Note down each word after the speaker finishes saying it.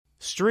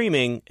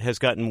Streaming has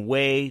gotten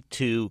way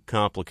too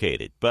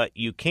complicated, but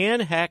you can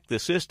hack the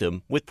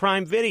system with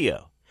Prime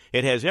Video.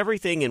 It has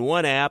everything in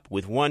one app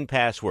with one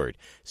password.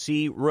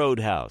 See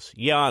Roadhouse,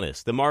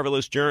 Giannis, The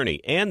Marvelous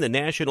Journey, and the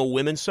National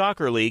Women's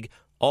Soccer League,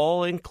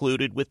 all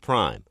included with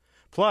Prime.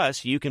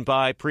 Plus, you can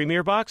buy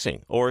Premier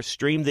Boxing or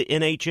stream the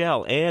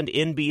NHL and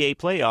NBA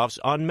playoffs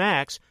on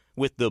Max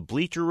with the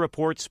Bleacher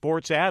Report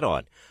Sports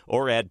add-on,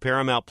 or add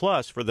Paramount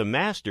Plus for the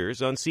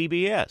Masters on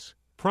CBS.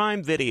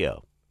 Prime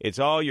Video. It's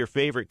all your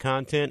favorite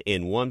content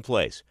in one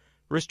place.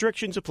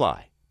 Restrictions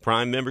apply.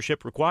 Prime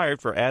membership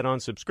required for add-on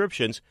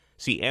subscriptions.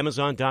 See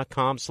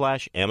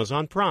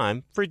Amazon.com/Amazon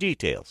Prime for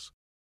details.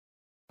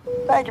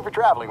 Thank you for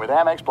traveling with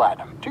Amex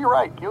Platinum. To your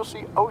right, you'll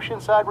see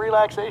oceanside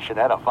relaxation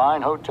at a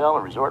fine hotel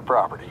and resort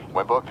property.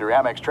 When booked through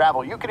Amex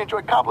Travel, you can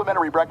enjoy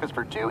complimentary breakfast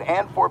for 2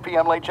 and 4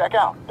 p.m. late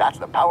checkout. That's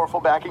the powerful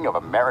backing of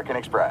American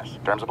Express.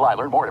 Terms apply.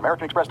 Learn more at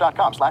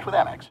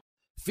americanexpress.com/withAmex.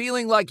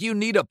 Feeling like you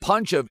need a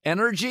punch of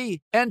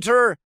energy?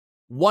 Enter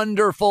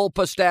Wonderful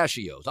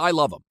Pistachios. I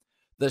love them.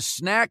 The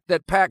snack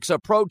that packs a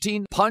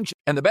protein punch,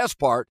 and the best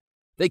part,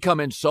 they come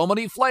in so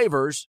many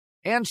flavors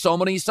and so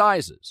many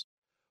sizes.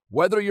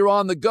 Whether you're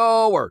on the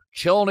go or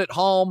chilling at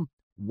home,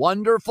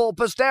 Wonderful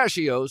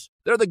Pistachios,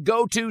 they're the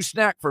go-to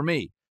snack for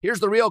me. Here's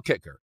the real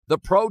kicker, the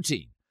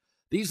protein.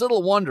 These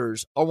little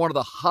wonders are one of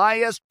the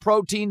highest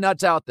protein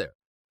nuts out there.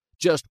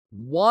 Just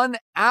 1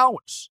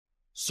 ounce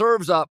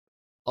serves up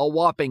a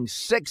whopping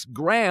 6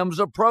 grams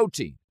of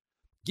protein,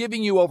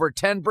 giving you over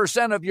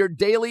 10% of your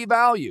daily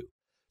value.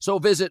 So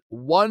visit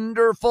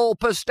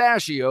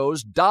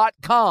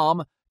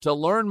wonderfulpistachios.com to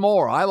learn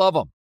more. I love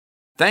them.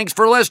 Thanks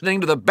for listening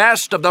to the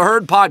Best of the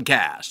Herd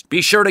podcast.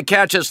 Be sure to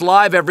catch us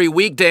live every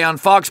weekday on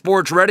Fox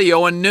Sports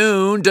Radio at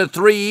noon to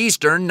 3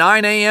 Eastern,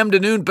 9 a.m. to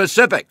noon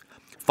Pacific.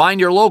 Find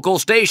your local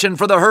station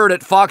for the Herd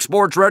at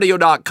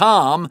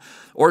foxsportsradio.com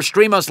or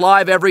stream us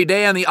live every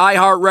day on the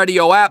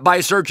iHeartRadio app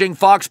by searching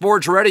Fox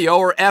Sports Radio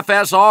or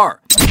FSR.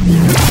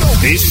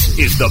 This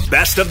is the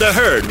Best of the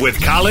Herd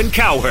with Colin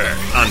Cowherd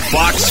on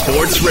Fox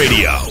Sports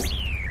Radio.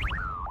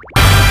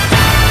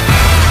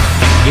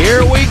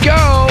 Here we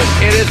go.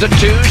 It is a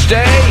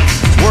Tuesday.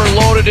 We're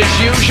loaded as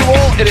usual.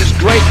 It is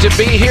great to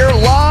be here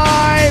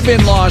live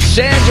in Los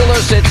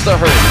Angeles. It's the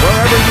Herd.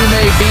 Wherever you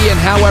may be and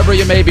however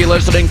you may be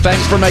listening,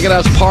 thanks for making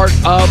us part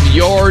of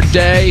your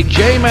day.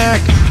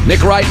 J-Mac,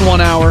 Nick Wright in 1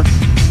 hour.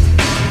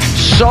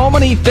 So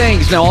many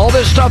things. Now, all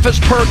this stuff is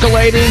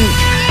percolating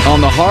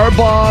on the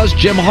Harbaughs.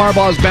 Jim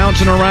Harbaugh's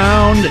bouncing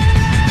around.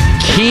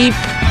 Keep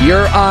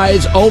your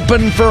eyes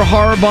open for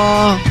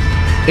Harbaugh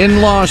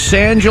in Los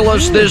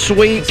Angeles this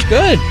week. It's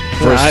good.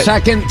 For a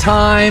second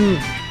time.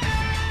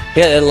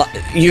 Yeah,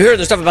 you hear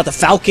the stuff about the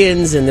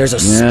Falcons, and there's a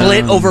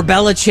split over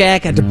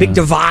Belichick, and a big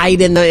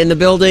divide in the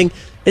building.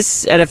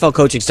 This NFL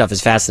coaching stuff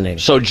is fascinating.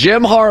 So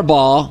Jim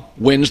Harbaugh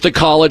wins the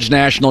college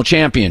national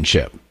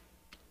championship.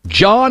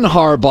 John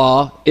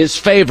Harbaugh is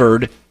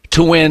favored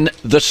to win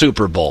the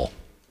Super Bowl.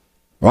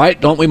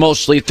 Right? Don't we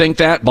mostly think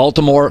that?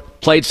 Baltimore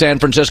played San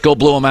Francisco,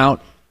 blew them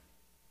out.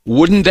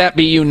 Wouldn't that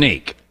be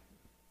unique?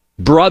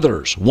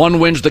 Brothers. One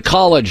wins the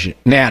college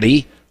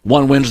natty,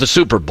 one wins the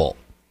Super Bowl.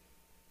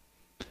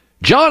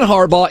 John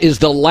Harbaugh is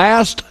the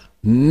last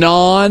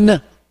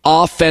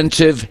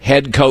non-offensive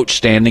head coach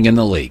standing in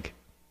the league.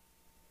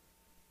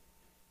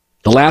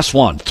 The last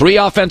one. 3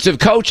 offensive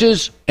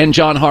coaches and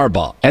John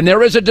Harbaugh. And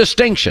there is a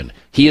distinction.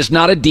 He is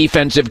not a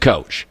defensive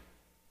coach.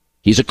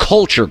 He's a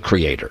culture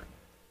creator.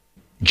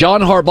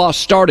 John Harbaugh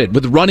started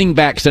with running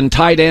backs and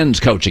tight ends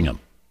coaching him.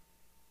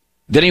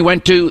 Then he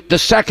went to the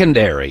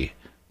secondary,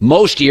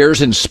 most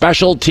years in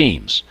special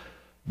teams.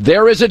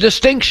 There is a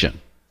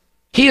distinction.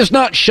 He is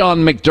not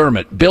Sean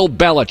McDermott, Bill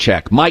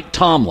Belichick, Mike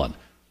Tomlin,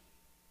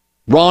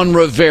 Ron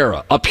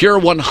Rivera, a pure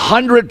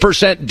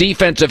 100%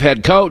 defensive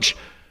head coach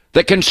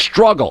that can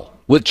struggle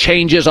with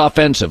changes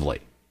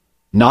offensively.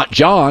 Not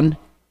John.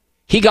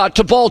 He got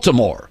to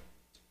Baltimore.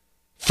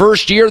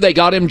 First year, they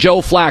got him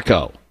Joe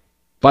Flacco.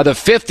 By the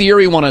 5th year,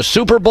 he won a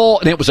Super Bowl,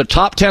 and it was a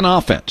top 10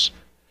 offense.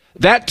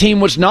 That team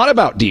was not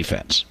about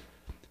defense.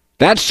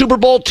 That Super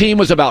Bowl team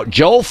was about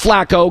Joe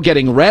Flacco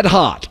getting red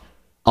hot.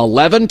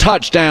 11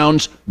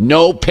 touchdowns,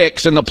 no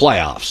picks in the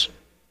playoffs.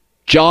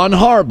 John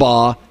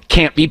Harbaugh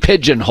can't be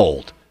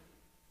pigeonholed.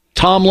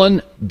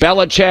 Tomlin,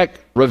 Belichick,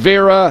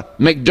 Rivera,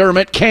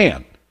 McDermott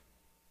can.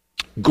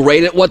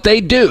 Great at what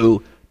they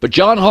do, but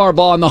John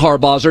Harbaugh and the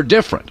Harbaughs are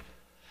different.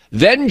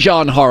 Then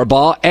John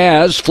Harbaugh,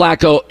 as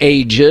Flacco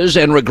ages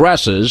and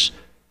regresses,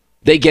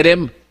 they get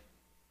him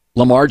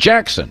Lamar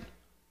Jackson.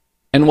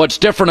 And what's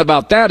different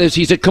about that is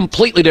he's a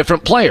completely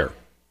different player.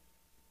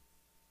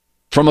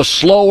 From a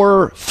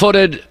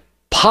slower-footed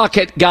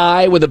pocket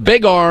guy with a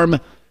big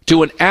arm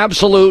to an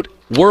absolute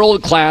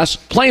world-class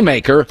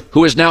playmaker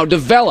who is now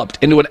developed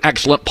into an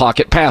excellent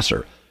pocket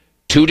passer.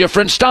 2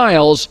 different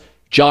styles.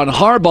 John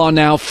Harbaugh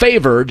now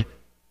favored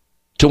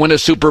to win a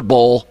Super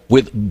Bowl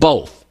with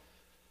both.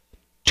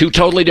 2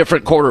 totally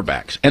different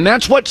quarterbacks. And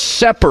that's what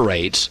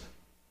separates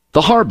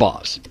the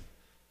Harbaughs.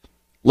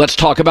 Let's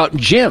talk about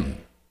Jim.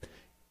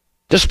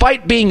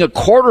 Despite being a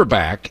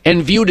quarterback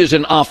and viewed as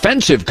an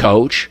offensive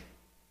coach,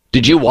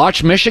 Did you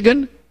watch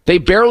Michigan? They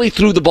barely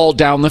threw the ball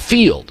down the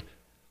field.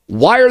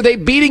 Why are they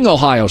beating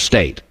Ohio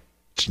State?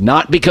 It's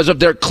not because of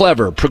their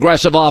clever,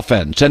 progressive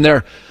offense and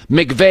their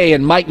McVay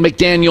and Mike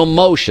McDaniel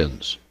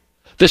motions.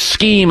 The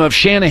scheme of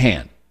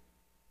Shanahan.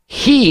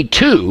 He,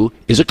 too,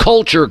 is a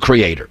culture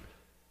creator.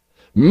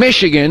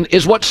 Michigan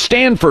is what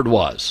Stanford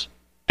was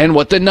and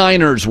what the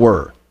Niners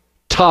were.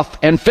 Tough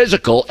and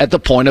physical at the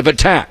point of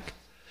attack.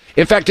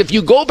 In fact, if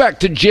you go back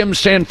to Jim's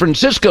San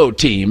Francisco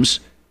teams,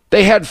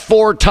 they had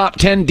 4 top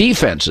 10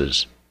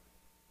 defenses.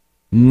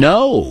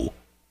 No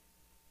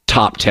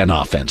top 10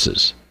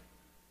 offenses.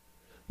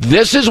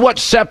 This is what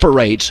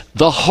separates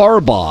the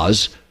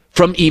Harbaughs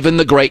from even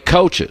the great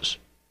coaches.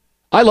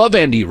 I love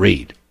Andy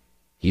Reid.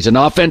 He's an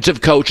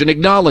offensive coach and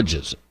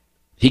acknowledges it.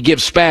 He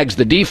gives Spags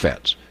the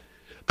defense.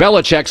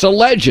 Belichick's a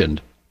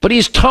legend, but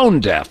he's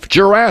tone-deaf,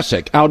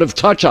 Jurassic, out of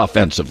touch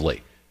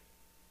offensively.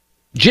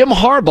 Jim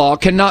Harbaugh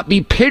cannot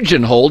be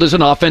pigeonholed as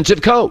an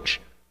offensive coach.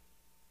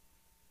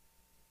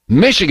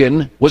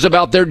 Michigan was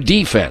about their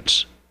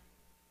defense.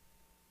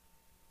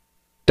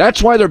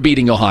 That's why they're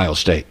beating Ohio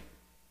State.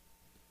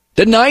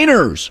 The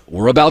Niners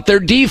were about their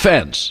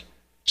defense.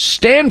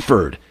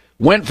 Stanford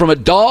went from a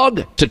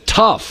dog to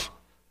tough.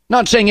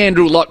 Not saying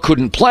Andrew Luck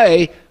couldn't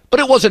play, but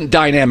it wasn't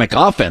dynamic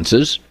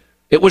offenses.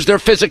 It was their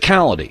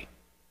physicality.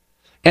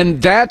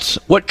 And that's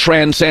what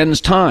transcends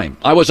time.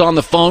 I was on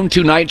the phone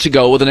 2 nights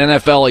ago with an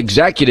NFL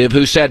executive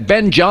who said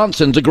Ben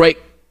Johnson's a great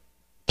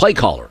play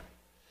caller.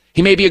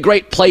 He may be a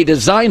great play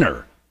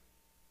designer,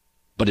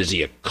 but is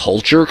he a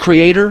culture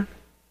creator?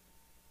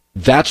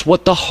 That's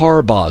what the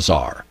Harbaughs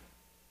are.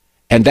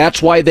 And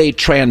that's why they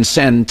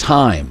transcend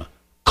time.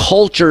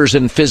 Cultures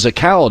and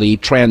physicality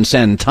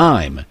transcend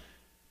time.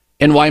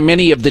 And why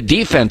many of the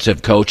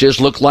defensive coaches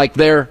look like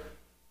they're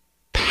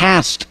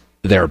past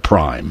their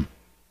prime.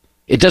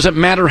 It doesn't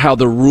matter how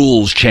the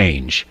rules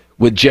change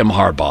with Jim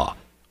Harbaugh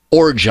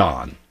or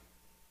John.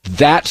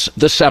 That's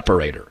the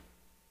separator.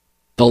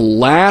 The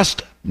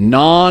last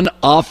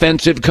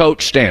non-offensive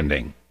coach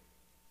standing,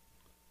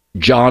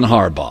 John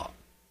Harbaugh.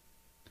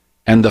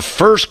 And the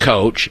first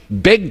coach,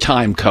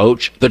 big-time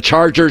coach, the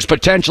Chargers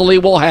potentially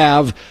will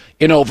have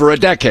in over a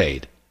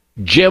decade,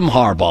 Jim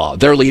Harbaugh,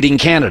 their leading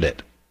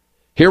candidate.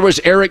 Here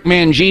was Eric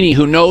Mangini,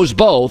 who knows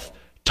both,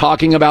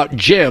 talking about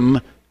Jim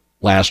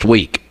last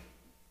week.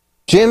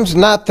 Jim's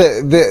not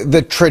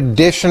the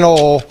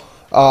traditional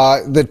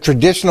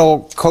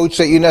coach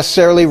that you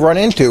necessarily run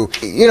into.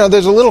 You know,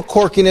 there's a little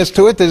quirkiness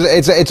to it.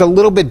 It's a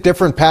little bit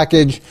different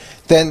package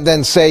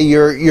than say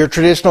your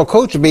traditional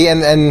coach would be,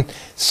 and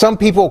some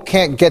people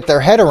can't get their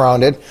head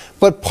around it.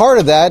 But part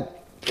of that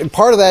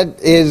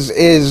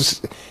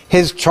is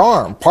his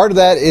charm. Part of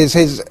that is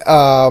his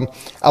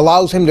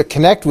allows him to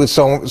connect with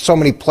so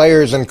many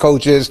players and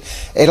coaches.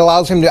 It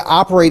allows him to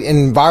operate in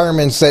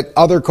environments that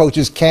other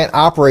coaches can't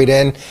operate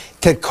in,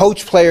 to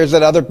coach players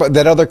that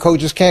other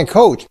coaches can't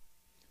coach.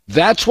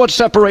 That's what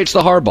separates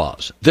the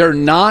Harbaughs. They're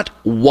not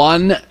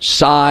one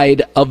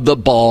side of the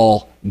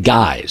ball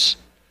guys.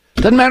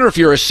 Doesn't matter if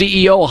you're a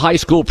CEO, a high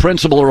school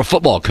principal, or a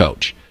football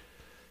coach.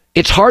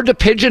 It's hard to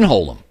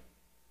pigeonhole them.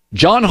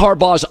 John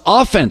Harbaugh's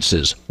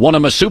offenses won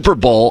him a Super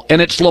Bowl,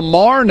 and it's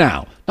Lamar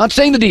now. Not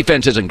saying the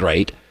defense isn't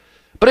great,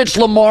 but it's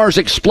Lamar's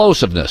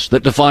explosiveness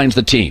that defines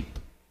the team.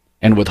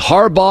 And with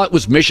Harbaugh, it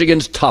was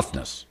Michigan's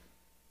toughness.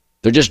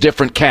 They're just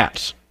different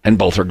cats, and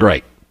both are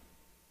great.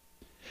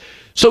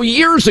 So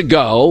years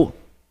ago,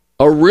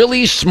 a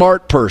really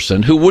smart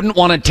person who wouldn't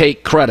want to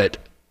take credit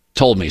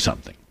told me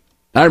something.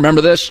 I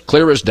remember this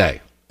clear as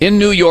day. In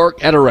New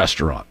York at a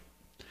restaurant.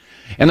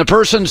 And the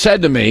person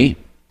said to me,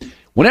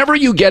 whenever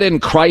you get in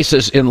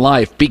crisis in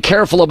life, be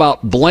careful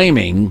about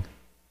blaming.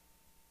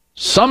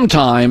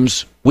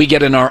 Sometimes we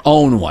get in our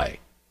own way.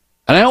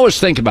 And I always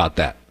think about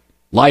that.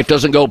 Life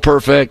doesn't go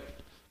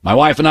perfect. My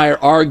wife and I are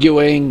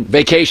arguing.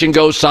 Vacation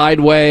goes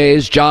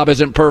sideways. Job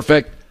isn't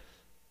perfect.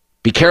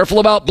 Be careful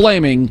about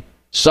blaming.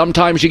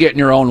 Sometimes you get in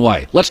your own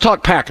way. Let's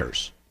talk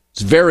Packers.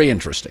 It's very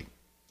interesting.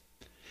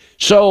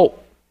 So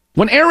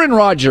when Aaron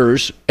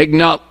Rodgers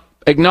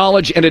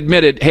acknowledged and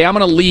admitted, hey, I'm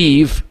going to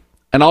leave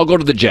and I'll go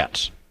to the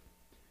Jets.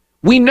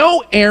 We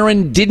know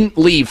Aaron didn't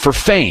leave for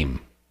fame.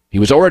 He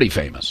was already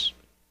famous.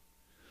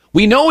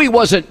 We know he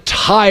wasn't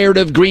tired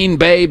of Green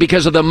Bay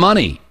because of the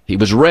money. He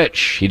was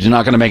rich. He's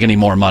not going to make any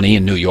more money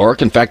in New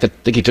York. In fact, I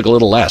think he took a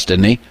little less,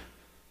 didn't he?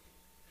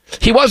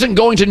 He wasn't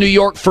going to New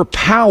York for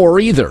power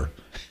either.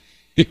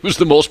 He was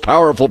the most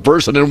powerful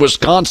person in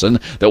Wisconsin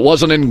that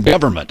wasn't in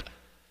government.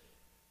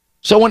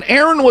 So when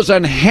Aaron was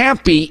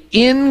unhappy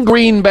in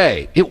Green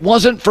Bay, it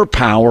wasn't for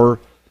power.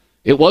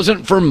 It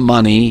wasn't for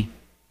money.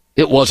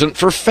 It wasn't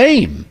for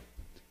fame.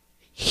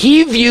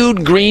 He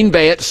viewed Green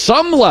Bay at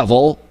some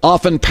level,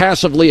 often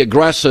passively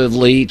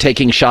aggressively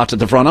taking shots at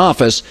the front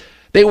office.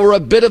 They were a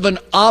bit of an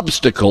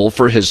obstacle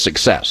for his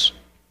success.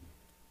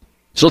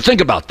 So think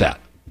about that.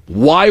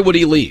 Why would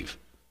he leave?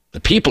 The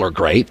people are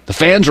great. The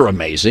fans are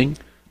amazing.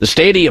 The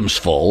stadium's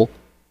full.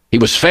 He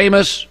was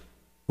famous,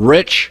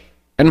 rich,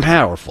 and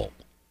powerful.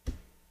 I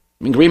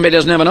mean, Green Bay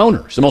doesn't have an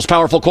owner. He's the most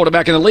powerful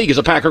quarterback in the league. He's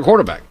a Packer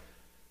quarterback.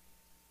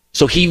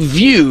 So he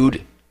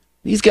viewed,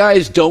 these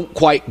guys don't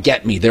quite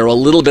get me. They're a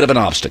little bit of an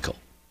obstacle.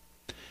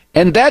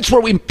 And that's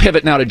where we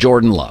pivot now to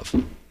Jordan Love.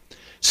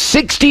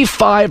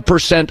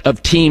 65%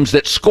 of teams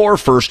that score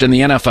first in the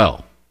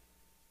NFL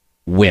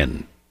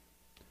win.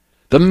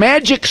 The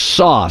magic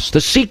sauce,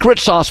 the secret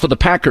sauce for the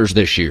Packers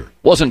this year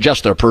wasn't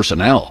just their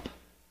personnel.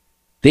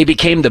 They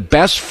became the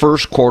best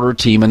first quarter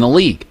team in the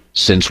league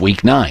since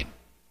week 9.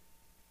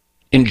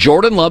 In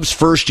Jordan Love's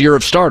first year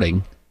of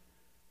starting,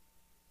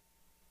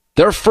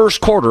 their first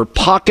quarter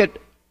Jordan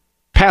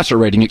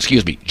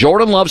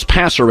Love's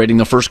passer rating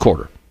the first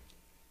quarter,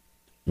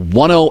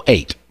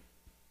 108.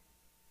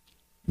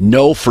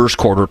 No first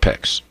quarter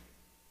picks.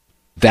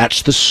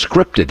 That's the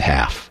scripted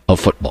half of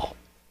football.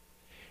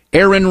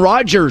 Aaron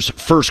Rodgers'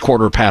 first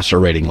quarter passer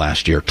rating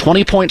last year,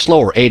 20 points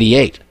lower,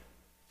 88.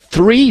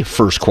 3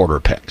 first quarter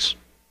picks.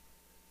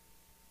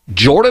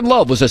 Jordan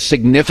Love was a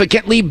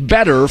significantly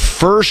better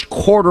first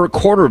quarter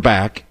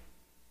quarterback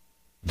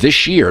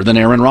this year than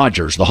Aaron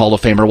Rodgers, the Hall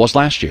of Famer, was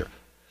last year.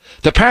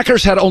 The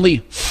Packers had only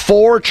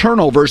 4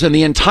 turnovers in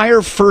the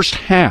entire first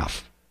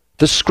half,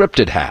 the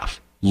scripted half,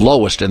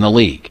 lowest in the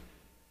league.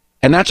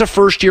 And that's a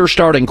first-year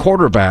starting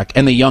quarterback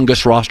and the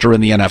youngest roster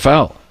in the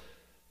NFL.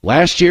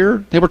 Last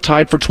year, they were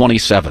tied for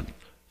 27,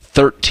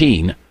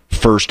 13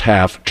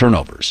 first-half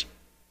turnovers.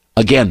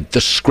 Again, the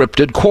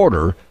scripted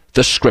quarter,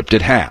 the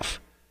scripted half.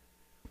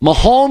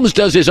 Mahomes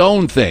does his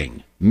own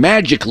thing,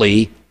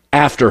 magically,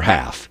 after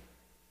half.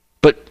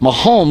 But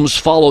Mahomes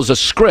follows a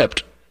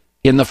script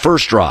in the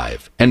first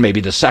drive and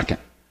maybe the second.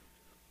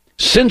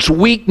 Since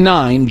week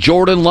 9,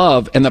 Jordan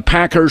Love and the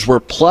Packers were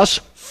plus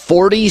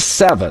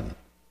 47.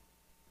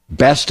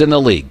 Best in the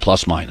league,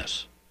 plus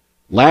minus.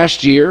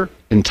 Last year,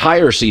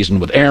 entire season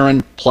with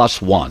Aaron,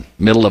 plus 1,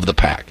 middle of the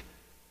pack.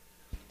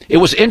 It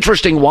was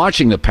interesting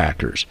watching the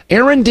Packers.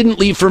 Aaron didn't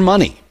leave for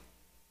money.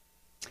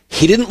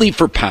 He didn't leave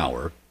for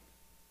power.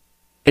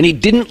 And he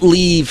didn't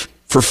leave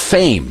for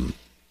fame.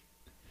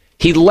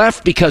 He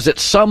left because at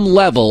some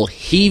level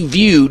he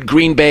viewed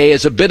Green Bay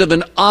as a bit of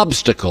an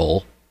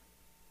obstacle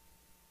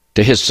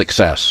to his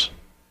success.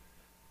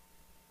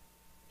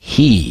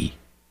 He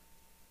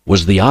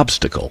was the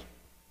obstacle.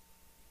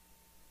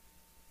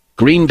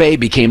 Green Bay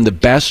became the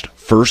best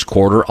first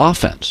quarter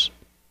offense.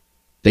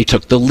 They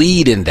took the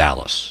lead in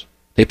Dallas.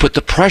 They put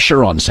the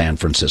pressure on San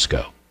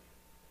Francisco.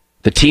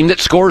 The team that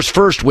scores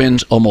first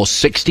wins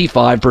almost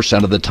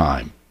 65% of the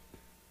time.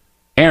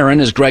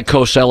 Aaron, as Greg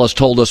Cosell has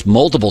told us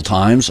multiple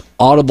times,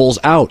 audibles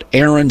out.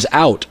 Aaron's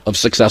out of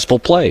successful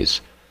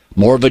plays.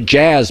 More of a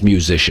jazz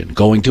musician,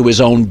 going to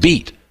his own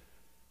beat.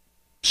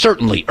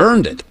 Certainly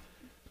earned it.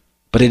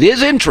 But it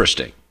is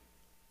interesting.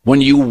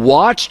 When you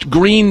watched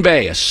Green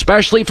Bay,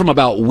 especially from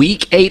about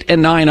week 8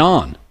 and 9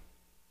 on,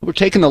 we're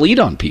taking the lead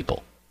on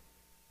people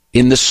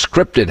in the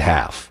scripted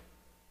half,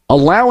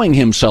 allowing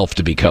himself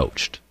to be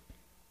coached,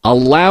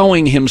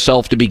 allowing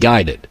himself to be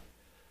guided.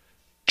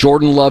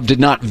 Jordan Love did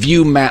not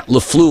view Matt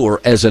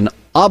LaFleur as an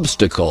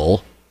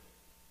obstacle,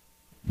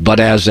 but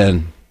as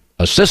an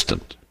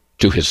assistant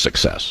to his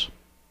success.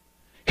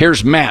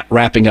 Here's Matt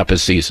wrapping up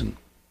his season.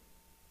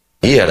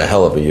 He had a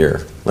hell of a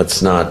year.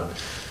 Let's not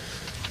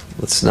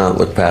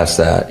look past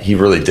that. He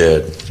really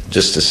did.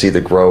 Just to see the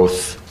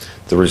growth,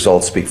 the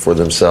results speak for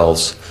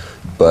themselves.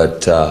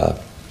 But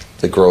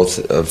the growth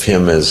of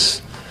him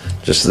is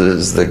just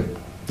as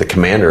the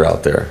commander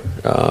out there.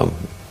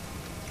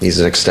 He's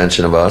an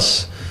extension of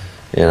us.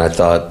 And I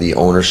thought the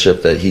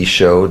ownership that he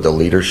showed, the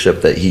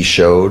leadership that he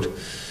showed,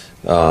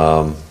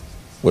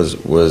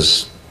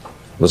 was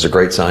a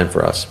great sign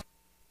for us.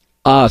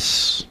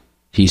 Us,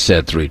 he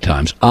said 3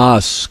 times.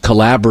 Us,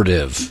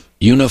 collaborative,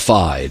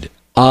 unified.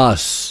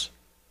 Us.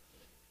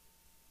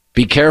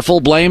 Be careful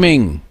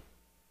blaming.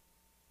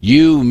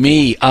 You,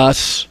 me,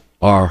 us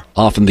are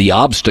often the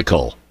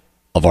obstacle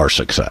of our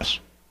success.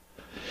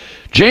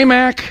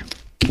 J-Mac,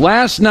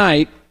 last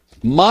night,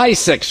 my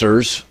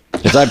Sixers,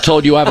 as I've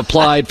told you, I've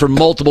applied for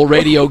multiple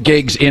radio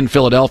gigs in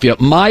Philadelphia.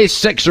 My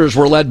Sixers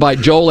were led by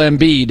Joel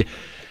Embiid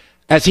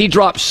as he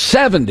dropped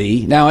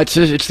 70. Now, it's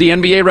the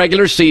NBA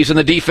regular season.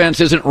 The defense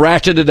isn't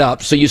ratcheted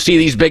up, so you see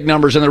these big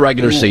numbers in the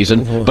regular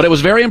season. But it was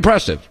very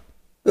impressive.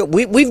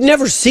 We've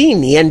never seen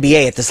the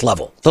NBA at this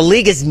level. The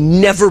league has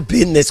never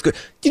been this good.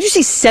 Did you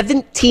see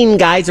 17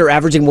 guys are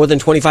averaging more than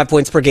 25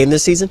 points per game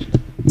this season?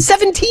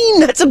 17?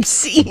 That's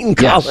obscene,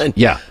 Colin.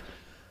 Yes,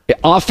 yeah.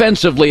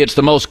 Offensively, it's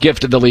the most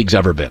gifted the league's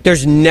ever been.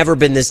 There's never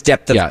been this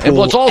depth of pool.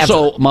 Well, it's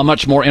also a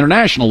much more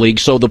international league,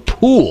 so the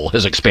pool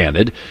has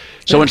expanded.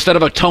 So instead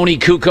of a Tony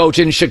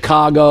Kukoc in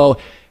Chicago,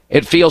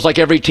 it feels like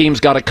every team's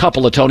got a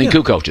couple of Tony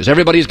Kukocs.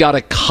 Everybody's got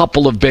a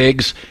couple of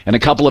bigs and a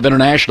couple of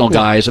international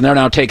guys, and they're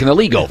now taking the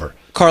league over.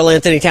 Karl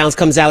Anthony Towns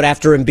comes out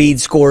after Embiid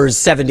scores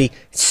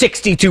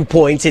 62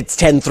 points. It's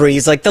 10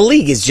 threes. Like, the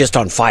league is just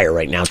on fire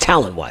right now,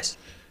 talent-wise.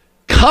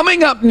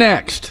 Coming up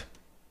next,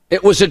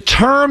 it was a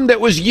term that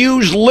was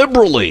used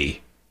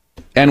liberally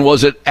and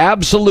was an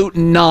absolute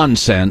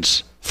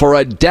nonsense for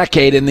a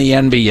decade in the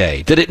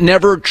NBA, that it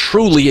never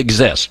truly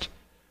exists.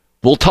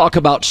 We'll talk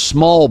about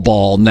small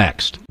ball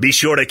next. Be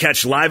sure to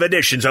catch live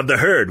editions of The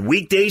Herd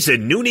weekdays at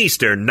noon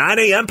Eastern, 9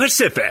 a.m.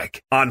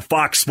 Pacific on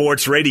Fox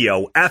Sports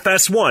Radio,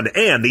 FS1,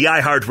 and the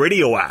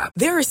iHeartRadio app.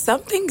 There are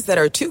some things that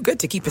are too good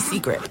to keep a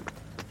secret.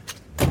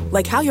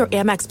 Like how your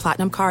Amex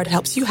Platinum card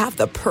helps you have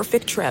the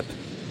perfect trip.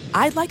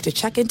 I'd like to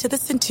check into the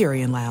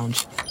Centurion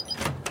Lounge.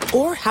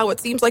 Or how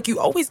it seems like you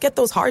always get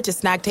those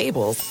hard-to-snag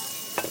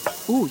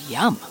tables. Ooh,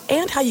 yum.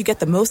 And how you get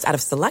the most out of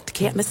select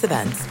can't-miss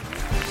events.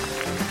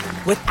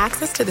 With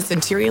access to the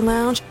Centurion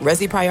Lounge,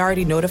 Resi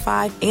Priority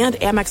Notified, and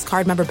Amex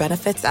card member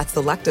benefits at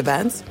select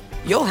events,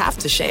 you'll have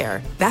to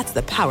share. That's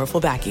the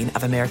powerful backing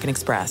of American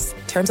Express.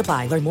 Terms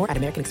apply. Learn more at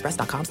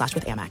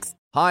americanexpress.com/withAmex.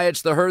 Hi,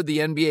 it's The Herd. The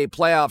NBA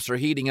playoffs are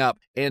heating up,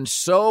 and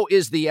so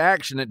is the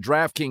action at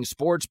DraftKings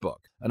Sportsbook,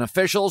 an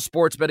official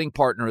sports betting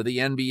partner of the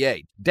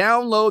NBA.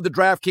 Download the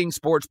DraftKings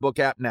Sportsbook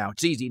app now.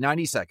 It's easy,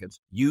 90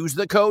 seconds. Use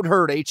the code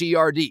HERD,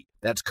 H-E-R-D.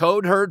 That's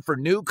code HERD for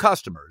new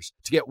customers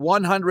to get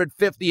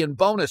 $150 in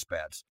bonus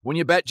bets when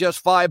you bet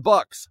just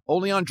 $5.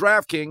 Only on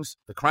DraftKings.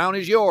 The crown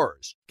is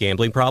yours.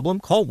 Gambling problem?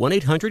 Call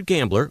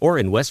 1-800-GAMBLER, or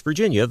in West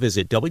Virginia,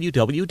 visit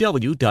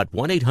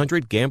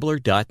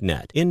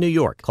www.1800gambler.net. In New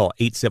York, call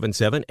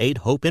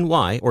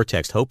 877-8-HOPE-NY or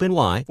text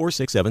HOPE-NY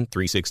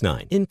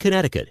 467-369. In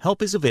Connecticut,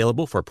 help is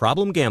available for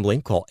problem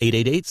gambling. Call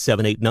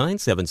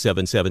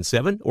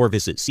 888-789-7777 or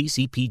visit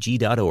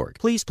ccpg.org.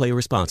 Please play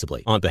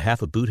responsibly. On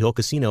behalf of Boot Hill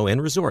Casino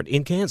and Resort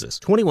in Kansas,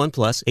 21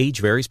 plus,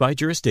 age varies by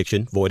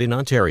jurisdiction, void in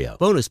Ontario.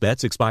 Bonus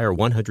bets expire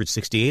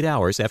 168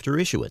 hours after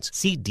issuance.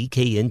 See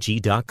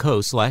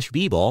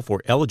dkng.co/bball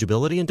for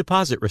eligibility and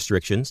deposit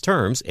restrictions,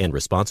 terms, and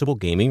responsible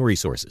gaming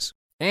resources.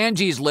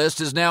 Angie's List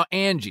is now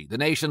Angie, the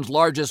nation's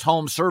largest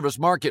home service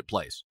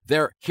marketplace.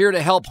 They're here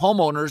to help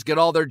homeowners get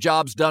all their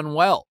jobs done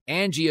well.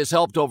 Angie has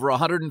helped over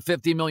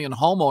 150 million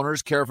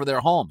homeowners care for their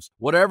homes.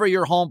 Whatever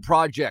your home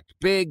project,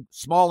 big,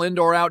 small,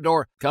 indoor,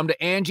 outdoor, come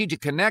to Angie to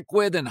connect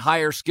with and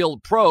hire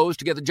skilled pros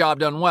to get the job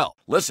done well.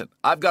 Listen,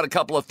 I've got a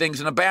couple of things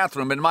in a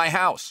bathroom in my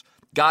house.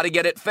 Got to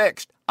get it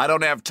fixed. I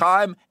don't have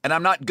time, and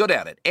I'm not good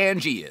at it.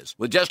 Angie is.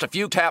 With just a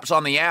few taps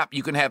on the app,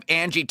 you can have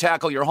Angie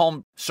tackle your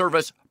home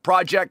service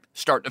project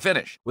start to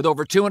finish. With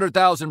over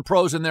 200,000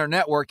 pros in their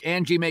network,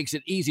 Angie makes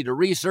it easy to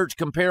research,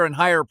 compare, and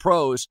hire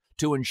pros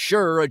to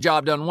ensure a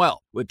job done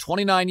well. With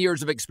 29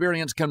 years of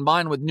experience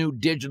combined with new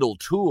digital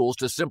tools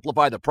to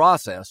simplify the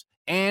process,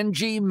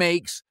 Angie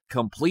makes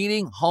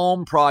completing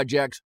home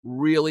projects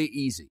really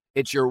easy.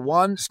 It's your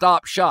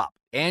one-stop shop.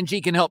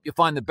 Angie can help you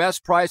find the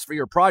best price for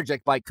your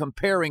project by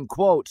comparing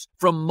quotes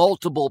from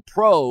multiple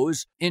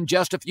pros in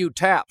just a few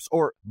taps,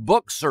 or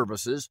book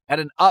services at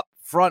an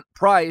upfront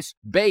price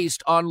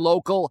based on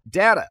local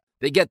data.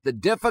 They get the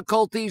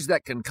difficulties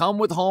that can come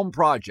with home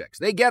projects.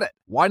 They get it.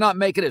 Why not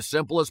make it as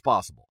simple as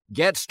possible?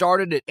 Get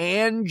started at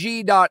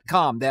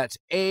Angie.com. That's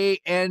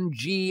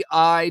ANGI.com,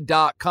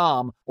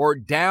 or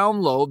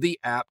download the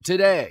app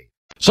today.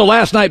 So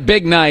last night,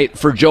 big night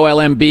for Joel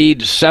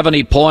Embiid,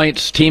 70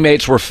 points.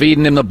 Teammates were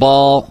feeding him the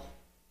ball.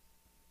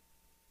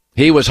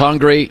 He was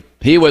hungry,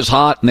 he was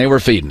hot, and they were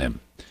feeding him.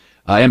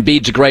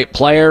 Embiid's a great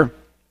player,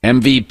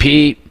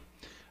 MVP.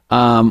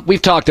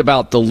 We've talked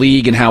about the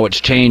league and how it's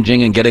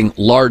changing and getting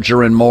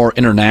larger and more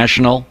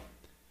international.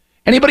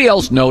 Anybody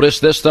else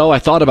notice this, though? I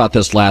thought about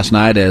this last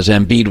night as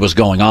Embiid was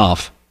going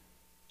off.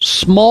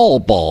 Small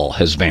ball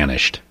has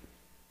vanished.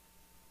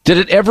 Did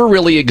it ever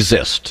really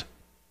exist?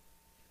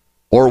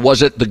 Or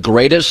was it the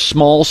greatest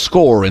small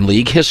score in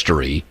league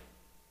history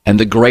and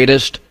the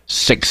greatest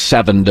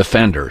 6'7"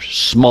 defender,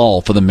 small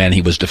for the men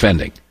he was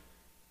defending?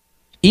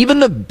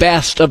 Even the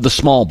best of the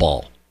small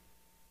ball,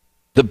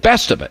 the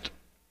best of it,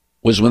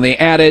 was when they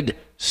added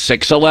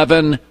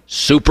 6'11",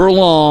 super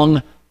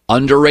long,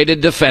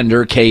 underrated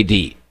defender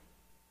KD.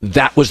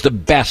 That was the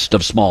best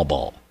of small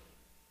ball.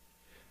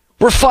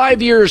 We're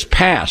 5 years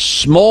past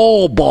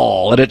small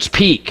ball at its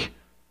peak.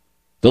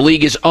 The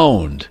league is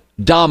owned,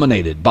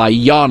 dominated by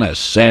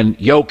Giannis and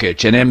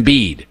Jokic and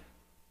Embiid.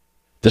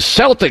 The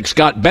Celtics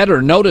got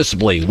better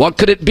noticeably. What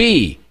could it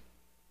be?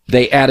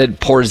 They added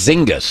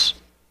Porzingis.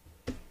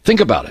 Think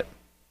about it.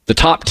 The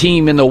top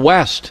team in the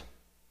West,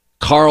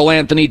 Karl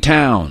Anthony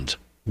Towns,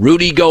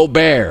 Rudy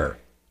Gobert,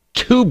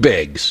 two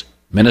bigs,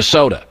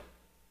 Minnesota.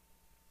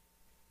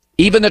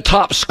 Even the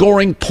top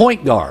scoring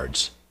point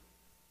guards,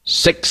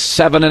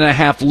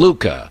 6'7.5"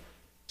 Luka,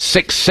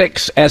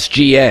 6'6"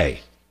 SGA.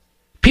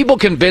 People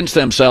convince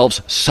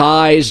themselves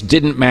size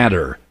didn't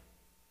matter.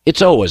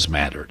 It's always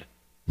mattered.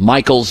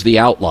 Michael's the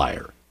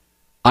outlier.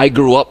 I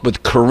grew up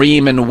with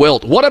Kareem and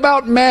Wilt. What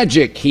about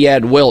Magic? He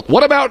had Wilt.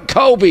 What about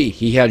Kobe?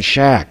 He had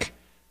Shaq.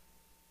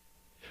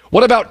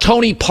 What about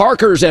Tony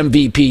Parker's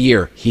MVP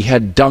year? He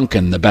had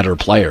Duncan, the better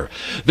player.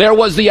 There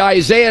was the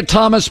Isaiah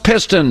Thomas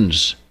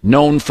Pistons,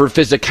 known for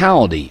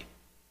physicality.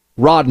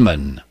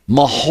 Rodman,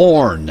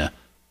 Mahorn,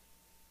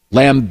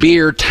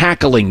 Lambeer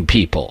tackling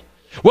people.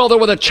 Well, there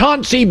were the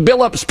Chauncey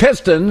Billups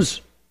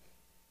Pistons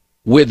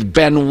with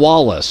Ben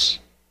Wallace,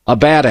 a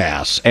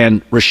badass,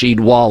 and Rasheed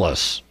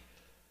Wallace.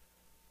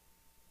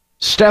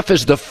 Steph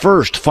is the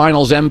first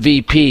Finals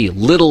MVP,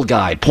 little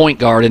guy, point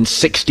guard in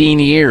 16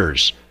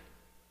 years.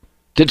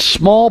 Did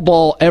small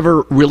ball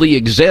ever really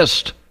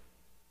exist?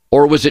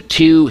 Or was it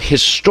two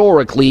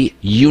historically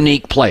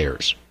unique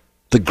players?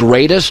 The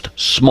greatest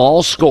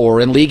small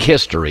scorer in league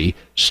history,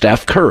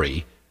 Steph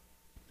Curry,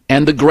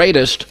 and the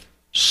greatest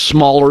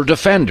smaller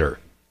defender,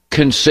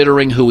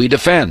 considering who he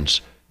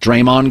defends,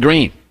 Draymond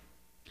Green.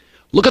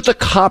 Look at the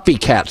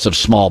copycats of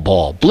small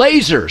ball.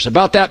 Blazers,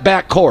 about that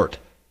backcourt.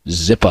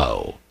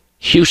 Zippo.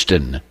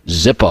 Houston,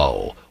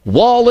 Zippo.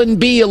 Wall and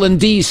Beal in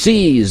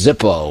D.C.,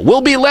 Zippo.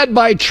 Will be led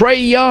by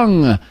Trae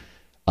Young,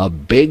 a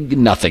big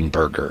nothing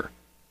burger.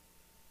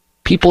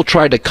 People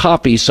tried to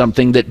copy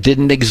something that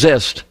didn't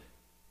exist.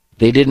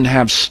 They didn't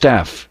have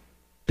Steph.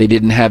 They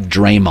didn't have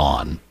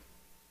Draymond.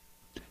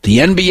 The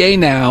NBA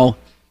now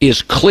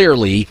is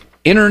clearly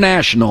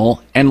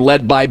international and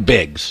led by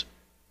bigs.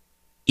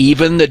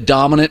 Even the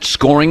dominant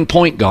scoring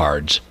point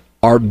guards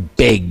are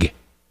big.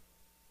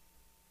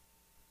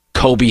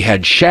 Kobe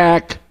had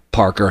Shaq.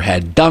 Parker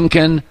had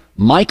Duncan.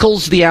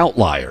 Michael's the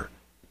outlier.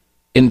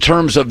 In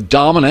terms of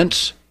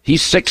dominance,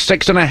 he's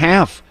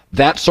 6'6.5".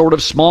 That sort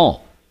of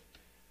small.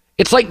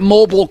 It's like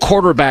mobile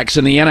quarterbacks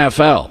in the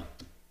NFL.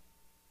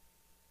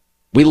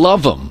 We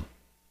love them.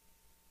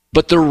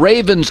 But the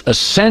Ravens'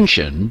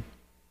 ascension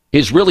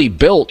is really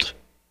built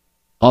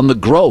on the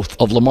growth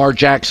of Lamar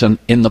Jackson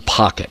in the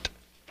pocket.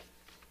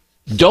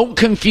 Don't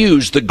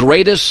confuse the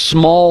greatest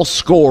small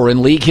scorer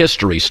in league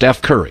history,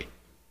 Steph Curry,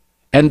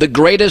 and the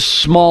greatest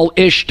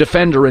small-ish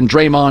defender in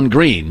Draymond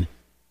Green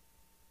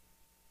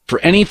for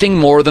anything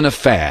more than a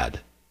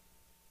fad.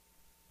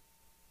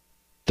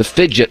 The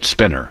fidget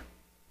spinner.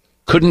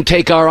 Couldn't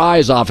take our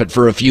eyes off it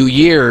for a few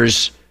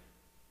years.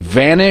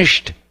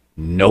 Vanished.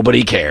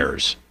 Nobody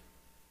cares.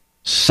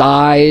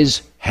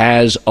 Size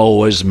has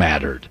always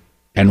mattered.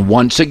 And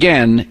once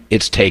again,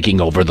 it's taking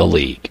over the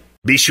league.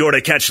 Be sure to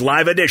catch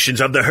live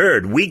editions of The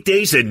Herd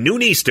weekdays at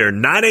noon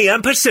Eastern, 9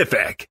 a.m.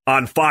 Pacific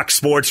on Fox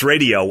Sports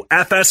Radio,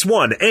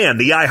 FS1, and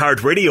the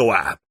iHeartRadio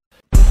app.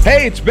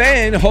 Hey, it's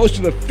Ben, host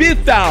of The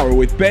Fifth Hour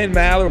with Ben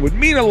Maller. It would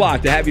mean a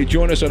lot to have you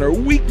join us on our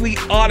weekly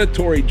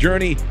auditory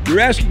journey.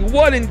 You're asking,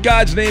 what in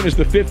God's name is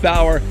The Fifth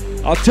Hour?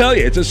 I'll tell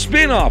you, it's a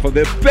spin-off of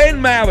the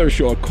Ben Maller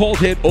Show, a cult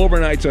hit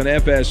overnights on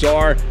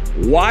FSR.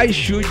 Why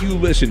should you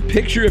listen?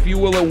 Picture, if you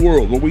will, a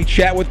world where we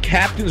chat with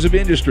captains of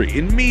industry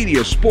in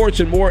media, sports,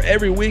 and more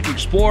every week.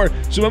 Explore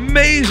some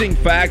amazing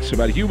facts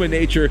about human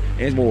nature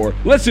and more.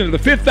 Listen to The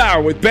Fifth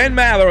Hour with Ben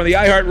Maller on the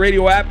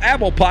iHeartRadio app,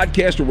 Apple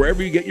Podcast, or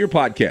wherever you get your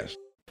podcasts.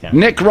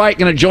 Nick Wright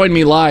going to join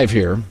me live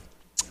here.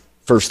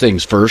 First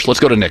things first, let's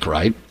go to Nick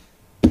Wright.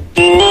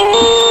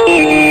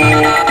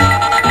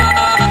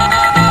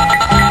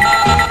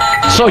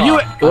 So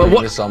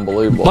it's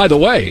unbelievable. By the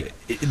way,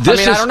 I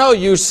don't know.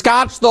 You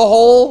scotch the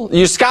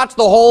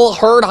whole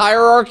herd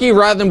hierarchy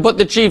rather than put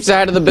the Chiefs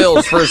ahead of the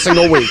Bills for a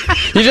single week.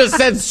 You just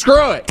said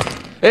screw it.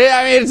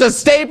 I mean, it's a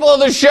staple of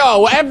the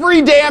show.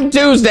 Every damn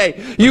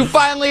Tuesday, you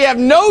finally have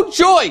no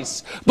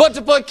choice but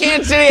to put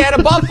Kansas City ahead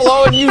of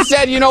Buffalo, and you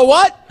said, you know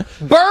what?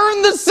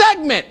 Burn the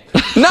segment.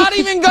 Not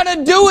even going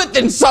to do it,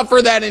 then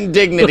suffer that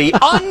indignity.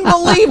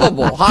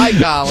 Unbelievable. Hi,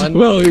 Colin.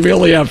 Well, we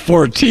only have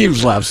 4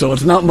 teams left, so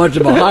it's not much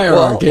of a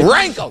hierarchy. Well,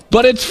 rank them.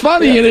 But it's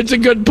funny, and it's a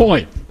good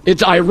point.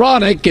 It's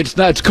ironic.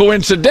 It's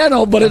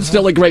coincidental, but it's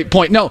still a great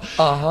point. No,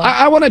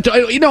 I wanted to,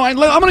 I'm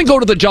going to go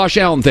to the Josh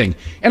Allen thing.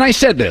 And I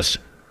said this.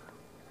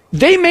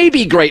 They may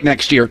be great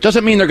next year.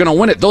 Doesn't mean they're going to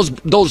win it.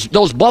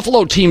 Those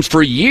Buffalo teams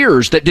for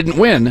years that didn't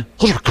win,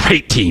 those are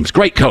great teams.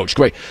 Great coach,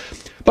 great.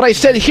 But I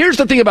said, here's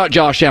the thing about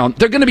Josh Allen.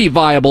 They're going to be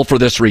viable for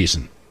this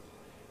reason.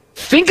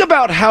 Think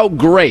about how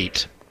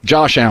great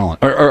Josh Allen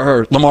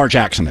or Lamar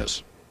Jackson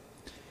is.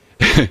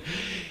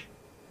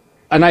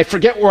 And I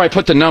forget where I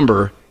put the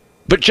number,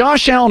 but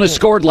Josh Allen has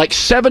scored like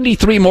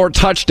 73 more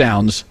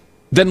touchdowns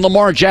than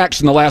Lamar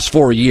Jackson the last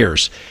 4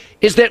 years.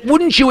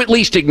 Wouldn't you at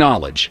least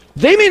acknowledge,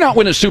 they may not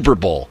win a Super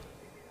Bowl,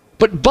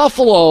 but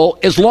Buffalo,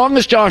 as long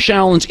as Josh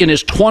Allen's in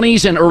his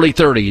 20s and early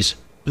 30s,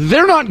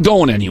 they're not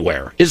going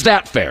anywhere. Is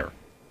that fair?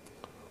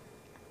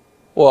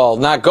 Well,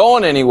 not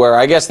going anywhere.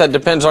 I guess that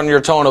depends on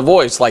your tone of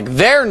voice. Like,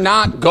 they're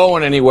not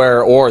going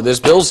anywhere, or this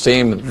Bills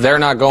team, they're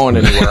not going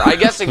anywhere. I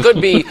guess it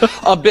could be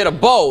a bit of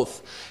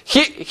both.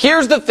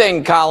 Here's the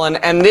thing, Colin,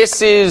 and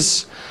this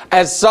is,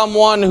 as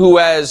someone who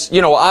has,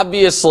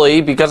 obviously,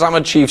 because I'm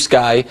a Chiefs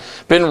guy,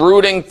 been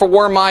rooting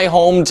for my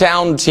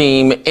hometown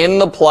team in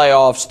the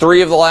playoffs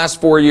 3 of the last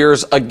 4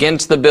 years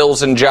against the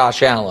Bills and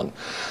Josh Allen.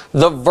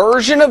 The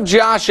version of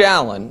Josh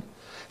Allen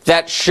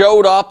that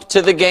showed up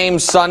to the game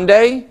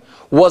Sunday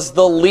was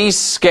the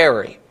least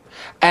scary.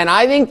 And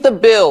I think the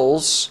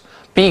Bills,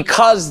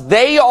 because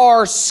they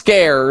are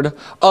scared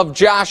of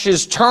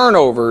Josh's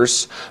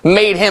turnovers,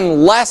 made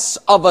him less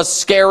of a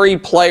scary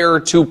player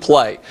to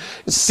play.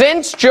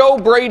 Since Joe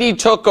Brady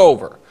took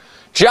over,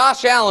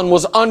 Josh Allen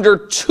was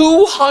under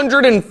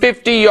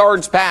 250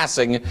 yards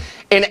passing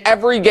in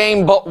every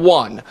game but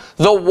one.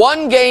 The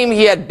one game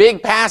he had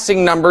big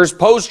passing numbers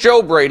post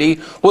Joe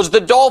Brady was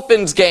the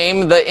Dolphins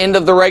game, the end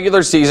of the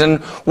regular season,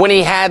 when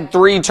he had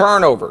 3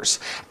 turnovers.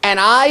 And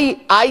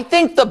I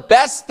think the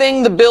best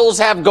thing the Bills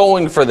have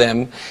going for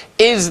them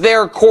is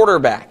their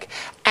quarterback.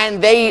 and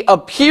they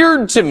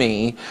appeared to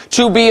me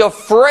to be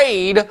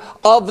afraid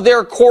of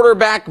their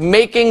quarterback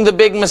making the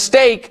big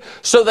mistake,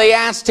 so they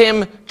asked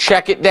him,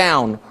 check it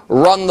down,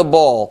 run the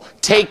ball,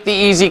 take the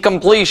easy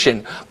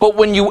completion. But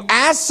when you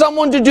ask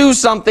someone to do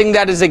something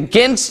that is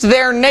against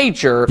their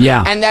nature,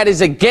 and that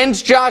is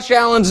against Josh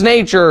Allen's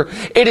nature,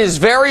 it is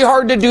very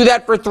hard to do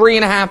that for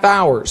 3.5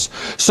 hours.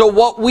 So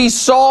what we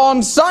saw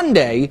on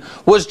Sunday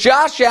was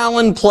Josh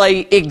Allen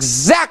play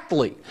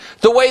exactly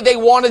the way they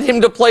wanted him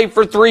to play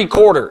for 3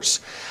 quarters.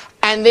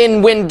 And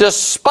then when,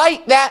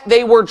 despite that,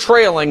 they were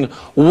trailing,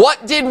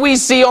 what did we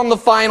see on the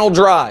final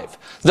drive?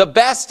 The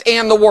best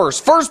and the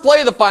worst. First play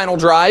of the final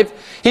drive,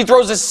 he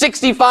throws a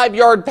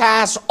 65-yard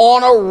pass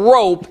on a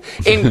rope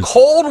in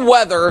cold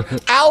weather,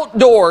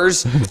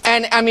 outdoors.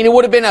 And, I mean, it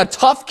would have been a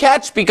tough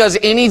catch because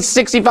any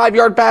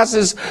 65-yard pass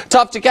is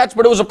tough to catch,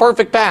 but it was a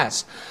perfect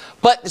pass.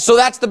 So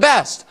that's the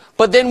best.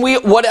 But then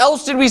what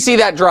else did we see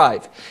that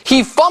drive?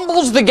 He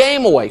fumbles the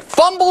game away,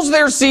 fumbles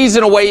their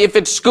season away if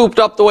it's scooped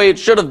up the way it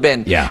should have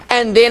been. Yeah.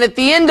 And then at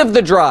the end of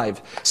the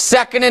drive,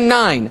 2nd and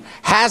 9,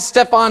 has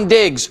Stephon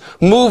Diggs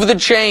move the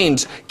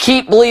chains,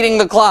 keep bleeding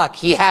the clock.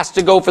 He has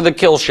to go for the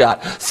kill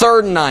shot.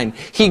 3rd and 9,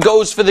 he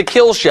goes for the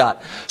kill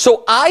shot.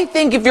 So I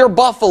think if you're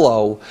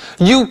Buffalo,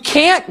 you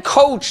can't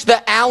coach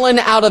the Allen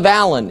out of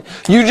Allen.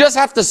 You just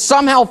have to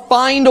somehow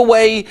find a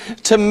way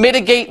to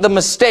mitigate the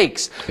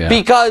mistakes.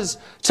 Because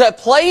to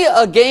play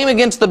a game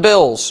against the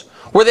Bills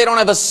where they don't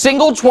have a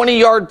single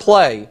 20-yard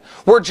play,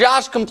 where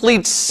Josh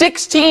completes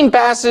 16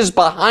 passes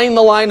behind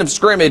the line of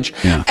scrimmage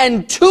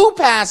and 2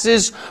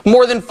 passes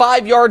more than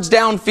 5 yards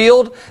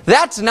downfield,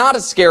 that's not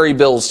a scary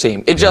Bills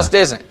team. It just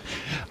isn't.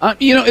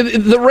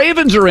 The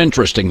Ravens are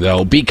interesting,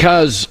 though,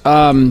 because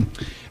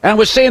and I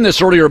was saying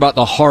this earlier about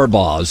the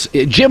Harbaughs.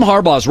 Jim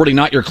Harbaugh is really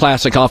not your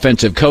classic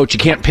offensive coach. You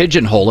can't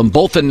pigeonhole him.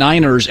 Both the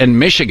Niners and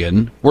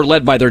Michigan were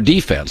led by their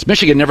defense.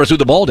 Michigan never threw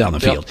the ball down the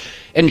field.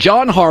 And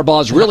John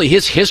Harbaugh's really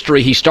his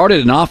history. He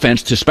started an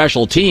offense to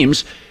special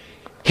teams.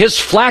 His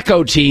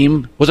Flacco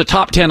team was a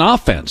top 10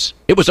 offense.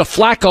 It was a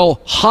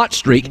Flacco hot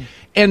streak.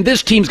 And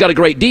this team's got a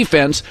great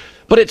defense.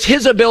 But it's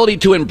his ability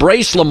to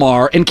embrace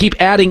Lamar and keep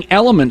adding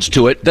elements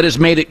to it that has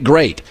made it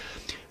great.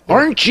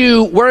 Aren't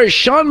you, whereas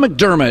Sean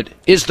McDermott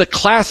is the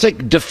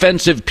classic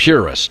defensive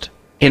purist,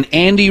 and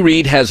Andy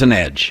Reid has an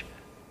edge.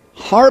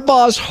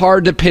 Harbaugh's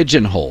hard to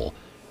pigeonhole.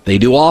 They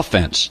do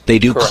offense. They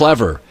do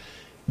clever.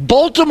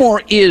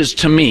 Baltimore is,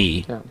 to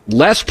me,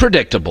 less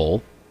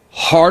predictable,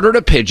 harder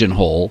to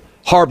pigeonhole.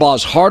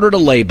 Harbaugh's harder to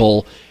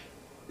label.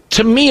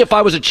 To me, if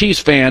I was a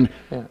Chiefs fan,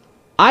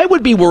 I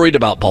would be worried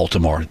about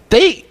Baltimore.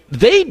 They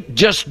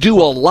just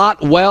do a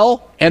lot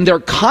well, and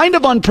they're kind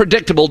of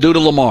unpredictable due to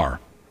Lamar.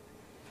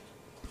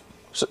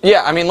 So,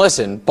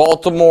 listen,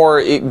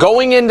 Baltimore,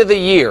 going into the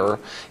year,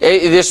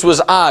 this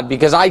was odd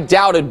because I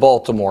doubted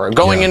Baltimore.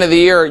 Going into the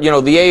year, the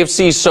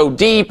AFC's so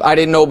deep, I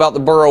didn't know about the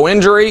Burrow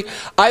injury.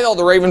 I thought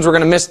the Ravens were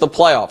going to miss the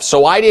playoffs.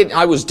 So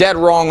I was dead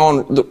wrong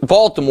on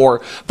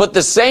Baltimore. But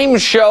the same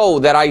show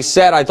that I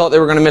said I thought they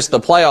were going to miss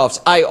the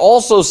playoffs, I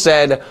also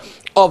said,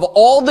 of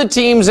all the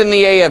teams in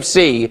the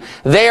AFC,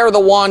 they are the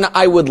one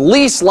I would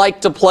least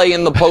like to play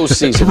in the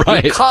postseason.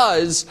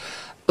 Because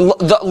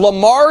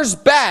Lamar's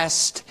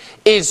best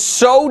is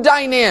so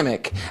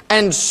dynamic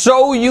and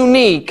so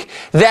unique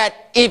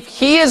that if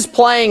he is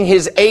playing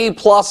his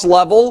A-plus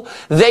level,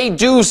 they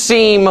do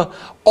seem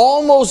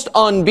almost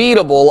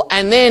unbeatable.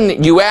 And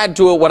then you add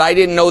to it what I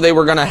didn't know they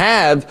were going to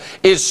have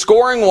is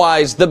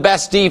scoring-wise the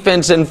best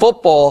defense in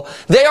football.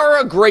 They are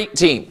a great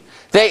team.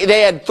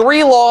 They had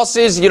 3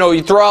 losses,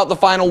 you throw out the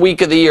final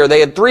week of the year. They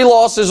had 3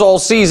 losses all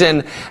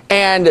season,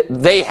 and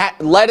they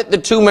led at the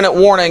 2-minute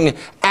warning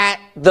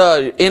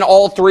in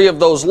all 3 of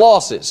those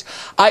losses.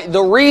 I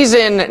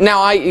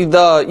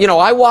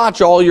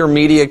watch all your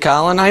media,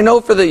 Colin. I know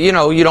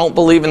you don't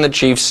believe in the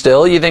Chiefs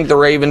still. You think the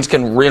Ravens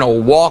can,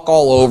 walk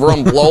all over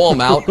them, blow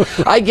them out.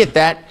 I get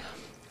that.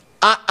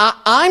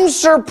 I'm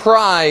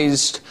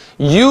surprised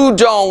you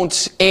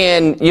don't,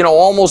 in,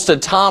 almost a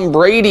Tom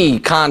Brady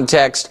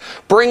context,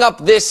 bring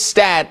up this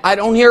stat. I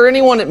don't hear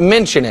anyone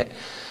mention it.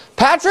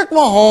 Patrick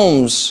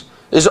Mahomes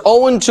is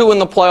 0-2 in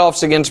the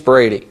playoffs against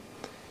Brady.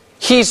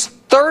 He's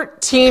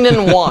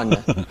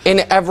 13-1 in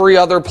every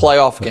other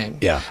playoff game.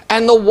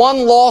 And the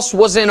one loss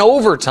was in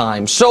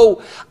overtime.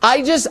 So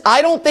I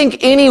don't think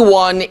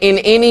anyone in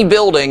any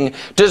building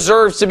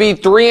deserves to be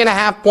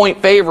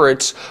 3.5-point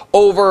favorites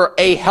over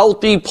a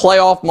healthy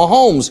playoff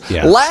Mahomes.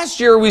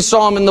 Last year we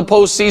saw him in the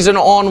postseason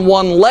on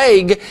one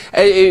leg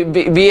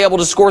be able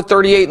to score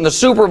 38 in the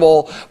Super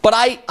Bowl. But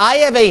I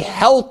have a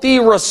healthy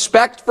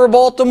respect for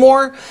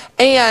Baltimore,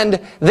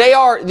 and they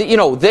are,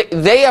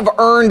 they have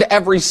earned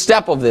every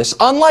step of this.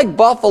 Unlike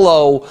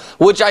Buffalo,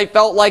 which I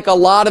felt like a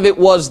lot of it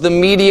was the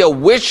media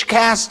wish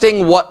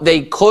casting what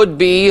they could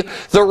be,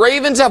 the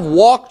Ravens have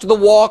walked the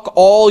walk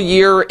all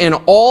year in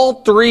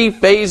all 3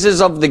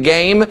 phases of the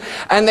game,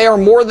 and they are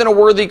more than a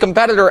worthy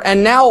competitor.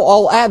 And now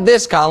I'll add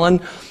this, Colin.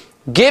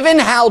 Given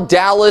how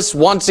Dallas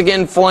once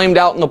again flamed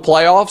out in the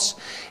playoffs,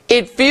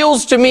 it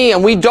feels to me,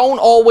 and we don't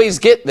always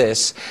get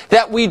this,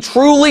 that we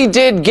truly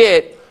did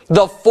get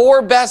the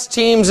 4 best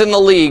teams in the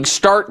league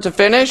start to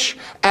finish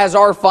as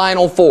our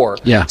Final Four.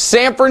 Yeah.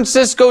 San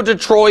Francisco,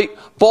 Detroit,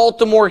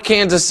 Baltimore,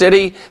 Kansas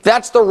City.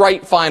 That's the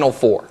right Final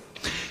Four.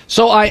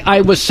 So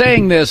I was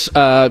saying this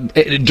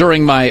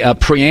during my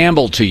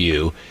preamble to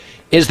you,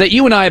 is that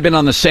you and I have been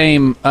on the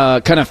same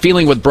kind of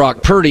feeling with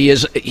Brock Purdy.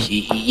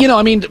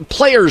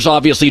 Players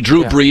obviously,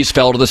 Drew Brees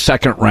fell to the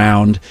second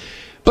round.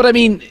 But, I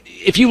mean,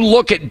 if you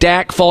look at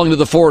Dak falling to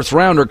the fourth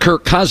round or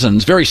Kirk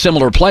Cousins, very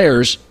similar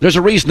players, there's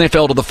a reason they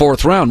fell to the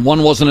fourth round.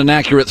 One wasn't an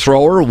accurate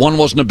thrower. One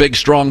wasn't a big,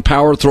 strong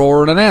power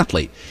thrower and an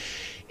athlete.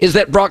 Is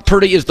that Brock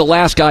Purdy is the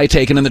last guy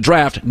taken in the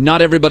draft.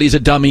 Not everybody's a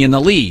dummy in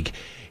the league.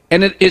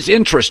 And it is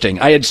interesting.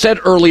 I had said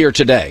earlier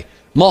today,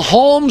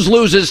 Mahomes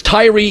loses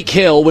Tyreek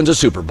Hill, wins a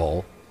Super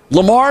Bowl.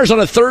 Lamar's on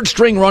a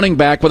third-string running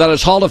back without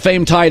his Hall of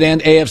Fame tight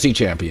end AFC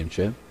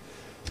championship.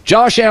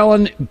 Josh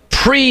Allen,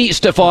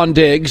 pre-Stephon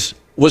Diggs,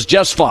 was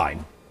just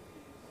fine.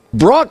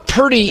 Brock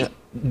Purdy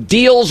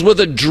deals with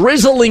a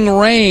drizzling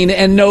rain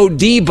and no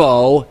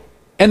Debo,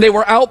 and they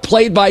were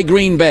outplayed by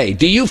Green Bay.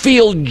 Do you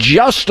feel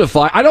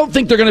justified? I don't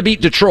think they're going to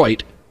beat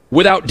Detroit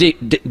without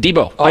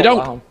Debo. Oh, I don't.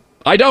 wow.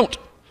 I don't.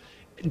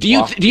 Do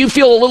you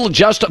feel a little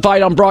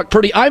justified on Brock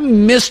Purdy?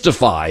 I'm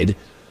mystified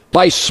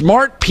by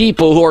smart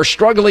people who are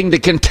struggling to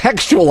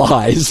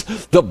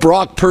contextualize the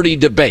Brock Purdy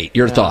debate.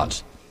 Your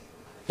thoughts?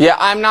 Yeah,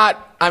 I'm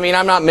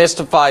not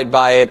mystified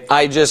by it.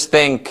 I just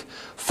think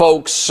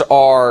folks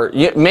are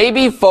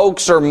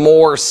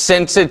more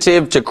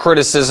sensitive to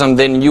criticism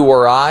than you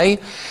or I.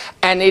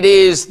 And it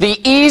is the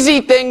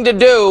easy thing to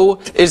do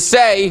is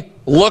say,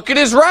 look at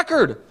his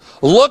record.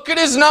 Look at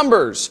his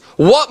numbers.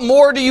 What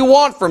more do you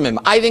want from him?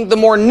 I think the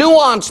more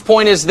nuanced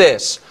point is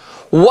this.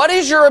 What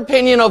is your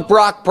opinion of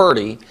Brock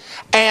Purdy?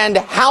 And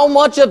how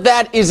much of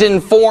that is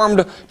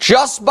informed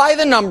just by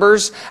the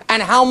numbers,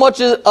 and how much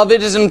of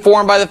it is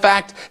informed by the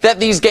fact that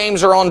these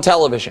games are on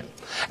television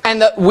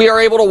and that we are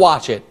able to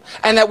watch it,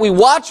 and that we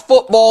watch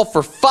football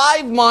for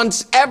 5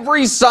 months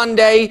every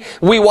Sunday.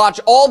 We watch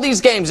all these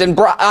games, and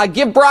I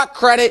give Brock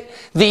credit.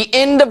 The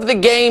end of the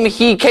game,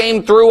 he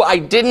came through. I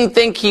didn't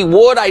think he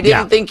would. I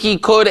didn't think he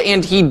could,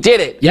 and he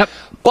did it. Yep.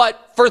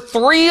 But for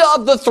 3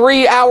 of the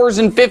 3 hours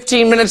and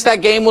 15 minutes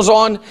that game was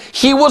on,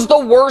 he was the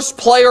worst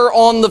player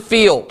on the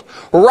field.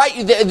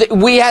 Right?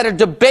 We had a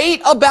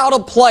debate about a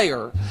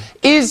player.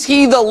 Is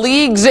he the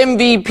league's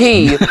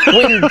MVP?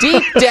 When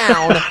deep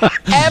down,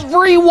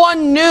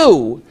 everyone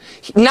knew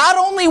not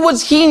only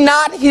was he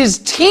not his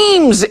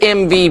team's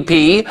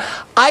MVP,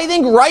 I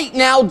think right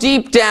now,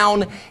 deep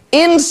down,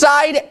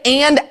 inside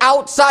and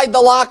outside the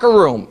locker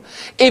room,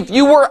 if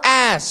you were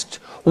asked,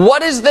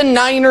 what is the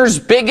Niners'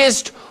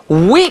 biggest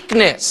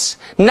weakness?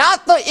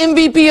 Not the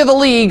MVP of the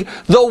league,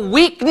 the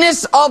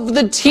weakness of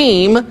the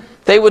team,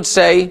 they would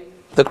say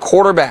the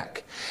quarterback.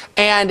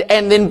 And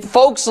then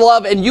folks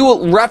love, and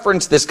you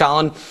referenced this,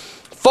 Colin,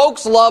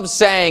 folks love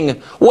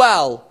saying,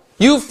 well,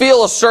 you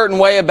feel a certain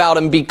way about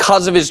him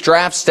because of his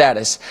draft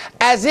status,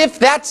 as if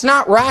that's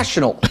not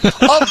rational.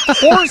 Of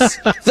course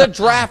the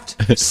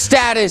draft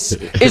status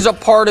is a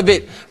part of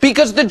it,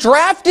 because the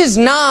draft is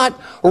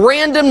not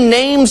random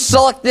names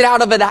selected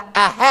out of a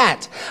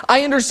hat.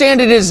 I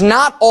understand it is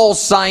not all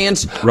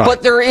science,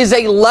 but there is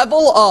a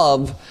level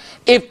of,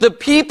 if the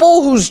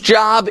people whose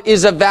job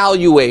is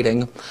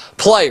evaluating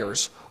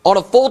players on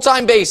a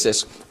full-time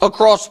basis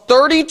across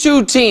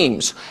 32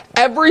 teams,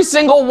 every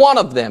single one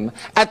of them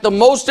at the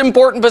most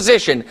important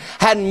position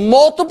had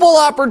multiple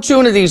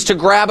opportunities to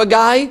grab a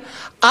guy,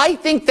 I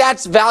think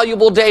that's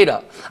valuable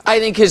data. I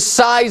think his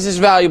size is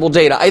valuable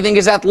data. I think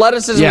his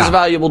athleticism is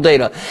valuable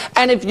data.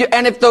 And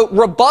if the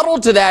rebuttal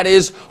to that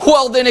is,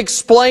 well, then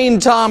explain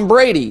Tom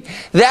Brady.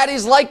 That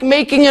is like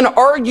making an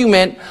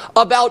argument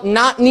about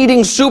not needing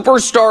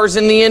superstars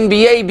in the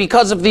NBA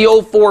because of the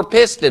 04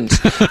 Pistons.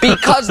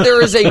 Because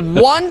there is a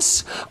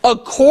once a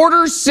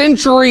quarter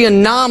century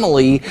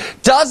anomaly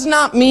does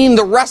not mean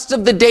the rest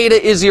of the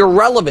data is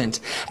irrelevant.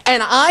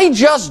 And I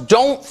just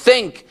don't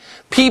think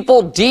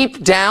people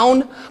deep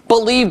down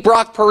believe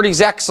Brock Purdy's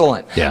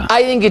excellent. Yeah.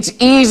 I think it's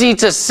easy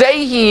to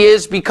say he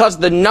is because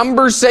the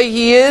numbers say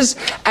he is,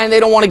 and they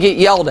don't want to get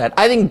yelled at.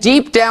 I think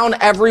deep down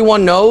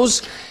everyone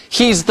knows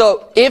if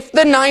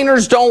the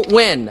Niners don't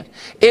win,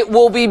 it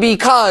will be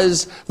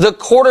because the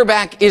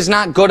quarterback is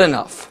not good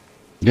enough.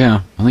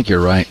 Yeah, I think you're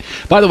right.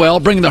 By the way, I'll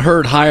bring the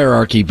herd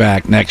hierarchy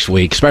back next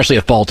week, especially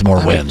if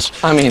Baltimore wins.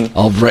 I mean,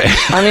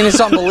 it's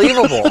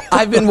unbelievable.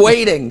 I've been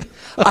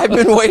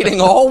waiting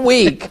all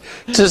week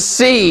to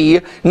see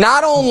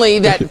not only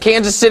that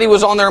Kansas City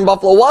was on there and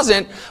Buffalo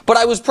wasn't, but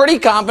I was pretty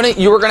confident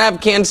you were going to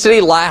have Kansas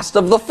City last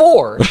of the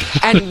 4.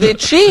 And the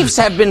Chiefs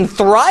have been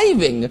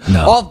thriving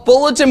off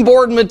bulletin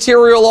board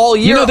material all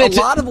year, a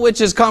lot of which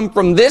has come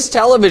from this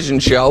television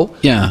show.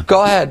 Yeah.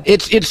 Go ahead.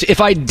 It's if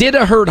I did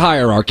a herd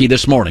hierarchy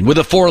this morning with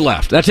the 4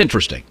 left, that's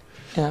interesting.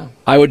 Yeah.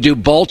 I would do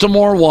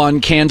Baltimore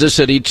 1, Kansas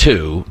City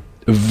 2,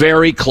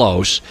 very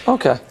close.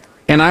 Okay.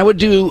 And I would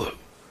do,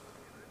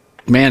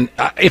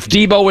 if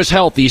Debo is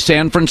healthy,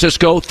 San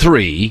Francisco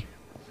 3,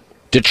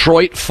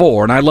 Detroit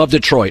 4, and I love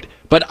Detroit,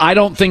 but I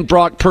don't think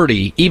Brock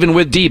Purdy, even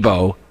with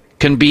Debo,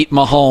 can beat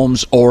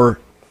Mahomes, or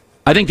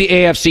I think the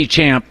AFC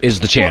champ is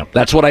the champ.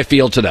 That's what I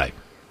feel today.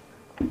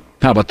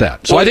 How about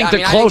that? So I think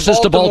the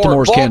closest to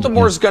Baltimore is Kansas.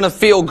 Baltimore's going to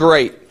feel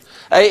great.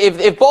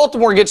 If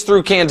Baltimore gets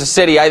through Kansas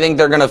City, I think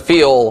they're going to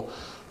feel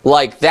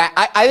like that.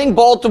 I think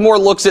Baltimore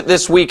looks at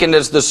this weekend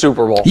as the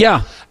Super Bowl.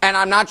 Yeah. And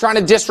I'm not trying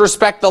to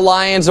disrespect the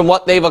Lions and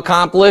what they've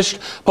accomplished,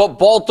 but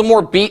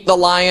Baltimore beat the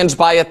Lions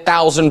by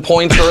 1,000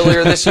 points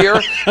earlier this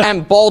year,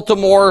 and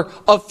Baltimore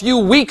a few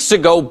weeks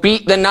ago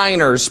beat the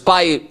Niners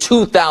by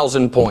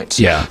 2,000 points.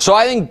 Yeah. So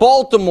I think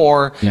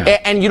Baltimore,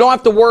 and you don't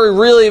have to worry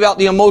really about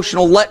the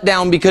emotional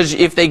letdown because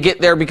if they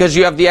get there, because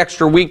you have the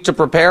extra week to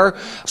prepare.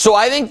 So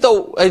I think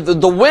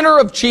the winner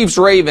of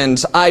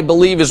Chiefs-Ravens, I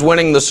believe, is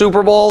winning the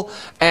Super Bowl.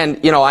 And,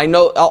 I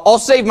know I'll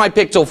save my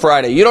pick till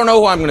Friday. You don't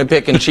know who I'm going to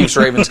pick in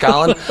Chiefs-Ravens,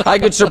 Colin. I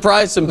could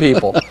surprise some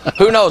people.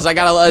 Who knows? I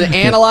got to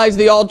analyze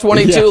the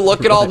all-22,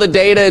 look at all the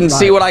data, and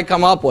see what I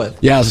come up with.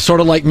 Yeah, it's sort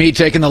of like me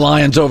taking the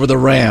Lions over the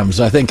Rams.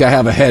 I think I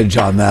have a hedge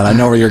on that. I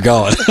know where you're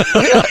going.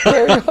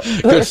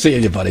 Good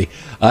seeing you, buddy.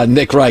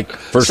 Nick Reich,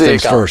 first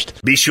things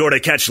first. Be sure to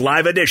catch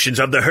live editions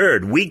of The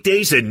Herd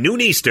weekdays at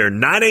noon Eastern,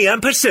 9 a.m.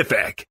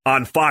 Pacific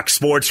on Fox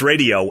Sports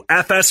Radio,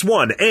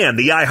 FS1, and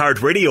the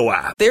iHeartRadio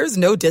app. There's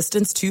no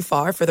distance too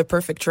far for the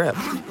perfect trip.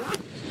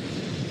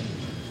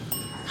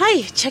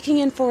 Hi, checking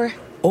in for...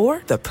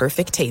 Or the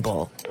perfect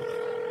table.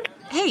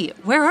 Hey,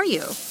 where are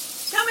you?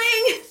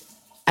 Coming!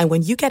 And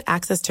when you get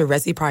access to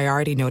Resi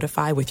Priority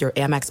Notify with your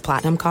Amex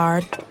Platinum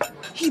card...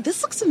 Hey,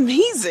 this looks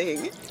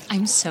amazing.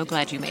 I'm so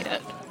glad you made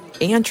it.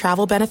 And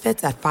travel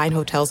benefits at fine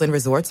hotels and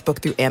resorts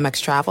booked through Amex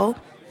Travel,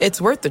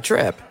 it's worth the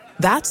trip.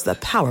 That's the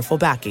powerful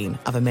backing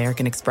of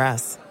American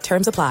Express.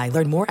 Terms apply.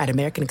 Learn more at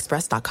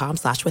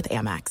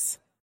americanexpress.com/withAmex.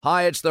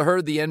 Hi, it's The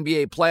Herd. The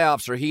NBA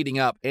playoffs are heating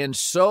up, and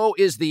so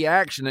is the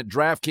action at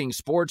DraftKings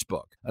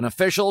Sportsbook, an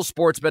official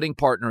sports betting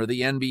partner of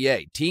the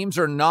NBA. Teams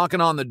are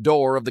knocking on the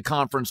door of the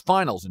conference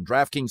finals, and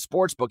DraftKings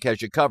Sportsbook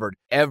has you covered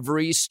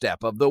every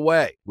step of the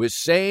way with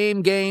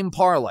same-game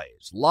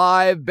parlays,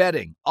 live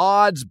betting,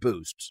 odds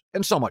boosts,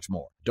 and so much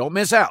more. Don't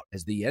miss out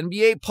as the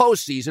NBA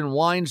postseason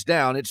winds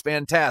down. It's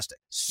fantastic.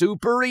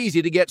 Super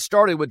easy to get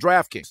started with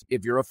DraftKings.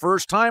 If you're a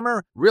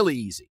first-timer, really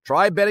easy.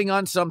 Try betting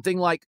on something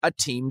like a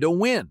team to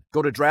win.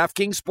 Go to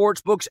DraftKings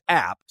Sportsbook's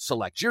app,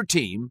 select your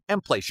team,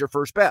 and place your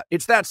first bet.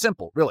 It's that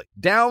simple, really.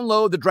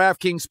 Download the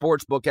DraftKings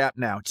Sportsbook app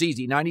now. It's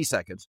easy, 90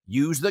 seconds.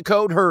 Use the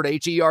code HERD,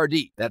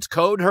 H-E-R-D. That's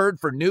code HERD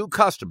for new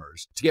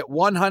customers to get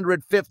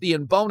 $150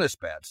 in bonus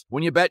bets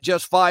when you bet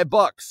just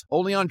 $5.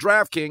 Only on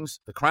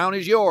DraftKings. The crown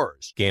is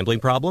yours. Gambling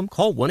problem?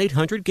 Call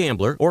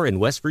 1-800-GAMBLER, or in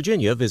West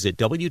Virginia, visit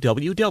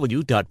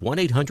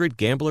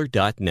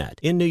www.1800gambler.net.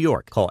 In New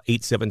York, call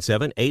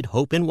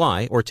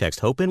 877-8-HOPE-NY or text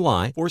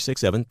HOPE-NY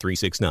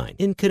 467-369.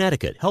 In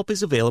Connecticut, help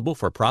is available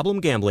for problem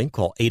gambling.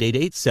 Call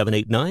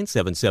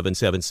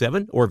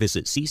 888-789-7777 or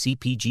visit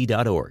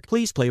ccpg.org.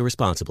 Please play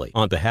responsibly.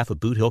 On behalf of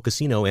Boot Hill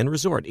Casino and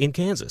Resort in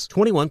Kansas,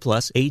 21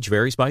 plus, age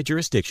varies by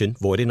jurisdiction,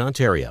 void in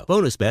Ontario.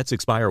 Bonus bets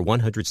expire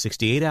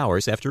 168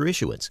 hours after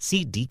issuance.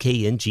 See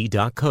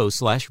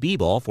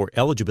dkng.co/bball for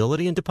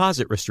eligibility and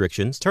deposit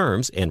restrictions,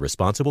 terms, and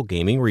responsible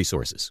gaming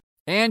resources.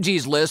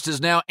 Angie's List is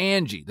now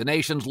Angie, the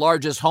nation's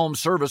largest home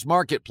service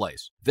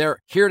marketplace. They're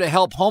here to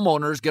help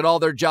homeowners get all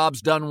their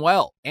jobs done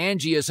well.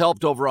 Angie has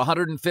helped over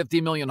 150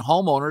 million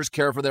homeowners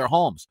care for their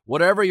homes.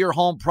 Whatever your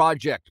home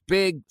project,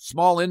 big,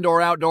 small, indoor,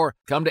 outdoor,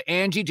 come to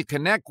Angie to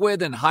connect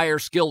with and hire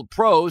skilled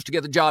pros to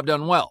get the job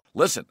done well.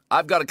 Listen,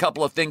 I've got a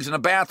couple of things in a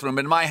bathroom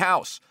in my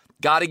house.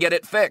 Got to get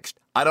it fixed.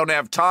 I don't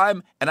have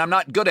time, and I'm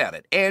not good at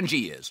it.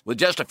 Angie is. With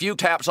just a few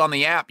taps on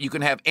the app, you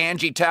can have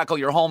Angie tackle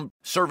your home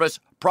service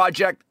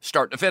project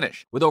start to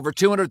finish. With over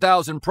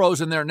 200,000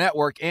 pros in their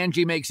network,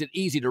 Angie makes it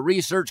easy to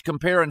research,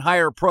 compare, and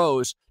hire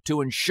pros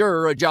to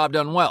ensure a job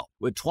done well.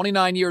 With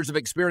 29 years of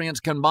experience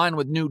combined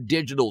with new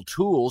digital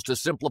tools to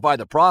simplify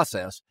the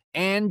process,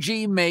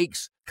 Angie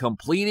makes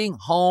completing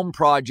home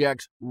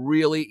projects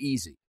really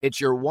easy.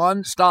 It's your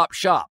one-stop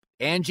shop.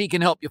 Angie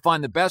can help you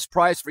find the best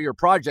price for your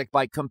project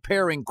by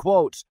comparing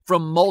quotes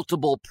from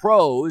multiple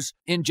pros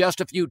in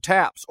just a few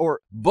taps,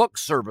 or book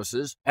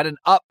services at an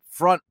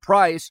upfront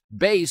price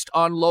based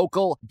on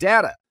local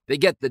data. They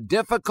get the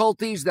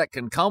difficulties that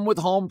can come with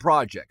home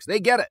projects. They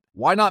get it.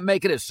 Why not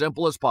make it as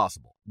simple as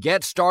possible?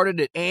 Get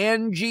started at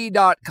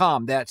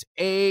Angie.com. That's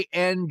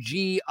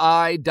ANGI.com,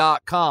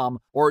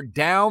 or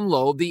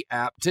download the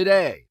app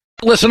today.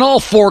 Listen, all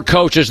four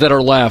coaches that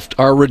are left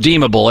are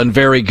redeemable and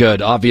very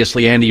good.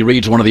 Obviously, Andy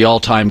Reid's one of the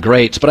all-time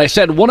greats. But I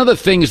said one of the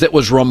things that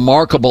was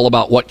remarkable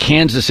about what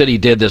Kansas City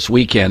did this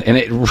weekend, and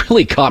it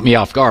really caught me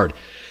off guard,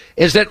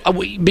 is that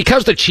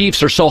because the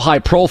Chiefs are so high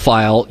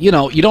profile, you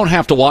don't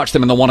have to watch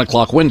them in the 1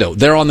 o'clock window.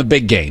 They're on the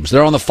big games.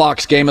 They're on the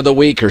Fox Game of the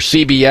Week or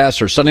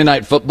CBS or Sunday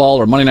Night Football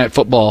or Monday Night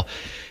Football.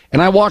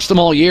 And I watched them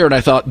all year, and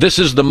I thought, this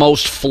is the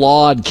most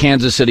flawed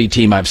Kansas City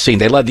team I've seen.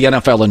 They led the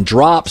NFL in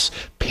drops,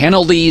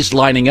 penalties,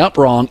 lining up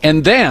wrong,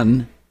 and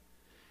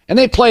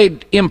they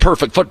played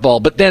imperfect football.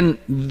 But then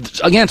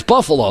against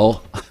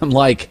Buffalo, I'm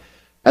like,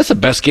 that's the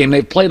best game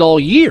they've played all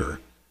year.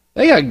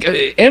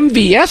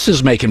 MVS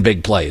is making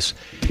big plays.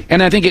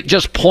 And I think it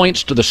just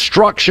points to the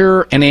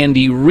structure and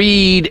Andy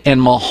Reid and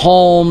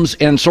Mahomes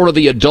and sort of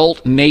the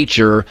adult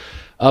nature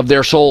of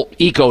their whole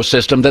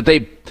ecosystem, that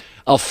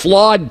a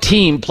flawed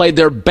team played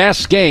their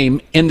best game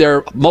in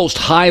their most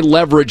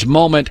high-leverage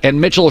moment. And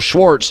Mitchell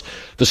Schwartz,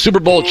 the Super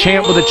Bowl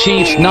champ with the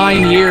Chiefs,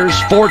 9 years,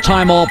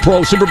 4-time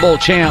All-Pro, Super Bowl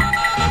champ.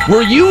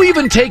 Were you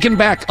even taken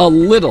back a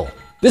little?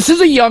 This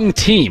is a young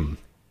team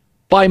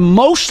by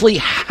mostly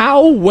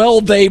how well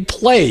they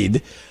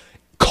played.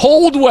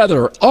 Cold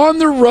weather, on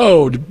the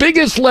road,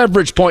 biggest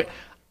leverage point.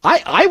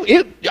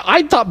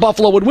 I thought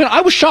Buffalo would win.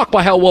 I was shocked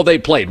by how well they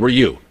played. Were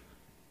you?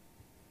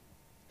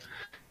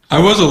 I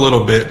was a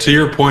little bit. To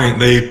your point,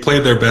 they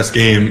played their best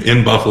game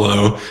in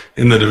Buffalo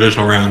in the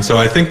divisional round. So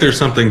I think there's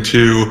something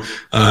to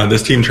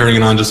this team turning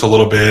it on just a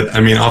little bit.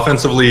 I mean,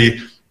 offensively,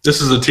 this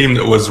is a team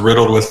that was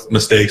riddled with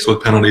mistakes,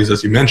 with penalties,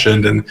 as you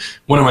mentioned. And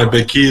one of my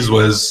big keys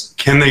was,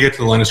 can they get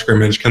to the line of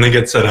scrimmage? Can they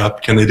get set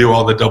up? Can they do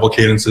all the double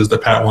cadences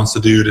that Pat wants to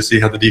do to see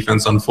how the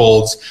defense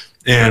unfolds?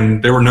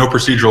 And there were no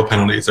procedural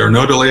penalties. There were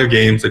no delay of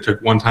games. They took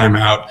one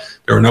timeout.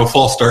 There were no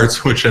false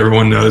starts, which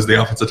everyone knows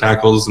the offensive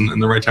tackles and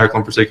the right tackle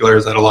in particular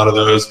has had a lot of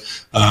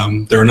those.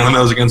 There were none of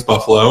those against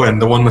Buffalo. And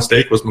the one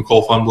mistake was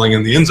McCole fumbling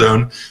in the end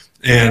zone.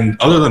 And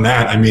other than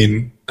that, I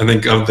mean, I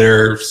think of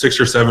their 6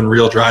 or 7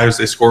 real drives,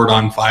 they scored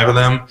on 5 of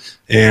them,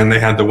 and they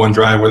had the one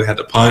drive where they had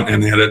to punt,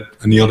 and they had a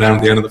kneel down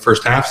at the end of the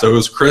first half. So it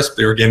was crisp.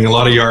 They were gaining a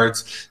lot of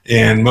yards,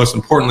 and most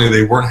importantly,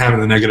 they weren't having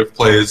the negative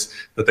plays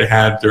that they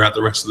had throughout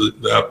the rest of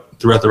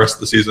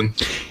the season.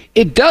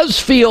 It does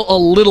feel a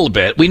little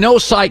bit. We know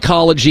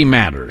psychology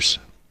matters,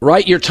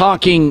 right? You're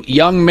talking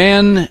young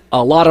men,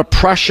 a lot of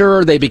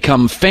pressure. They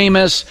become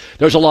famous.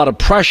 There's a lot of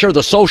pressure.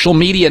 The social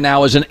media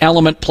now is an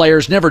element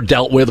players never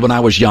dealt with when I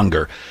was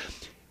younger.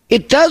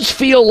 It does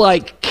feel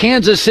like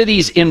Kansas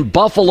City's in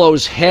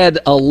Buffalo's head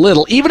a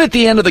little. Even at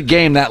the end of the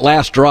game, that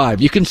last drive,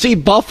 you can see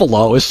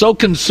Buffalo is so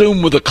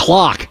consumed with the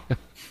clock.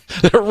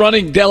 They're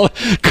running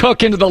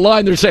Cook into the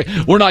line. They're saying,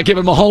 we're not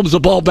giving Mahomes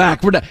the ball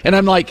back. And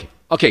I'm like,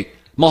 okay,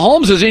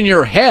 Mahomes is in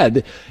your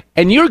head,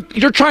 and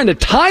you're trying to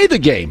tie the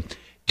game.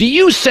 Do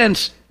you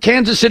sense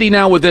Kansas City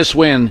now with this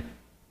win,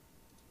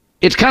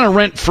 it's kind of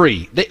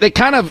rent-free?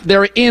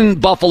 They're in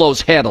Buffalo's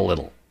head a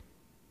little.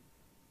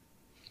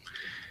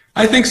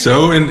 I think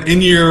so. And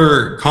in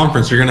your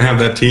conference, you're going to have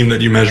that team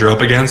that you measure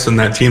up against and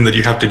that team that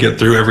you have to get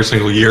through every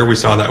single year. We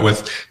saw that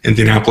with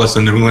Indianapolis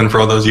and New England for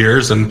all those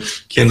years. And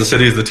Kansas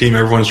City is the team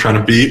everyone's trying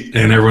to beat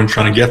and everyone's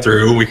trying to get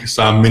through. We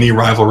saw a mini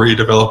rivalry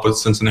develop with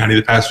Cincinnati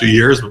the past few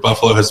years, but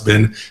Buffalo has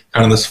been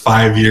kind of this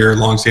 5-year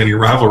long-standing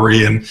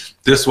rivalry. And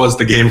this was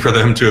the game for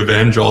them to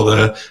avenge all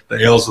the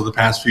ills of the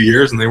past few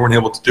years, and they weren't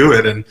able to do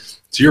it. And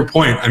to your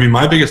point, I mean,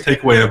 my biggest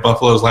takeaway of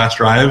Buffalo's last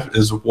drive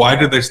is, why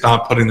did they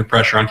stop putting the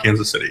pressure on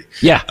Kansas City?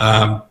 Yeah.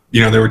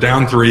 They were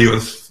down 3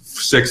 with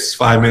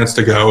 5 minutes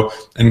to go,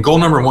 and goal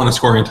number 1 is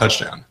scoring a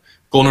touchdown.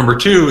 Goal number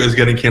 2 is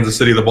getting Kansas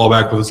City the ball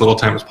back with as little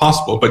time as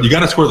possible, but you got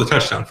to score the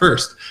touchdown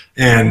first.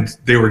 And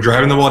they were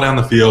driving the ball down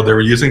the field. They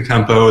were using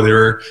tempo. They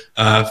were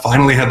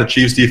finally had the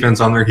Chiefs defense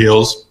on their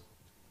heels.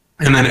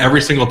 And then every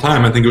single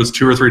time, I think it was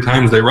 2 or 3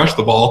 times, they rushed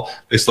the ball.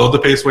 They slowed the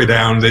pace way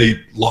down.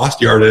 They lost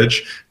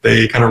yardage.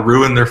 They kind of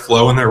ruined their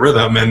flow and their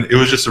rhythm. And it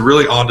was just a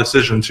really odd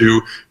decision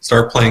to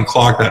start playing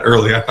clock that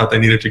early. I thought they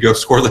needed to go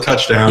score the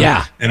touchdown.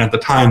 Yeah. And at the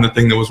time, the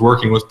thing that was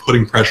working was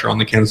putting pressure on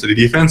the Kansas City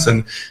defense.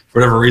 And for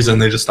whatever reason,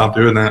 they just stopped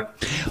doing that.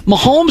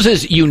 Mahomes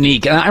is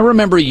unique. And I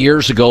remember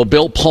years ago,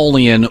 Bill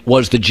Polian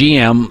was the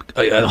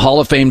GM, Hall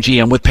of Fame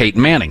GM with Peyton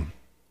Manning.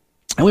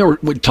 And we were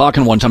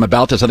talking one time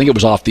about this. I think it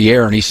was off the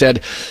air. And he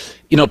said,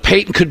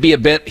 Peyton could be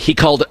he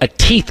called it a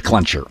teeth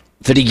clencher,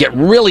 that he'd get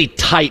really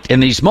tight in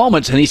these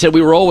moments. And he said,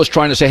 we were always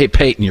trying to say, hey,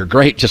 Peyton, you're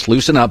great. Just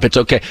loosen up. It's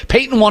okay.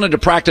 Peyton wanted to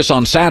practice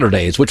on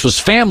Saturdays, which was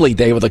family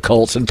day with the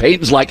Colts. And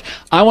Peyton's like,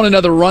 I want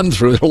another run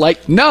through. They're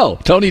like, no.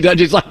 Tony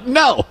Dungy's like,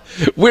 no,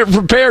 we're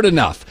prepared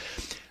enough.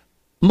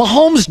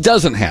 Mahomes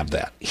doesn't have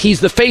that.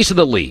 He's the face of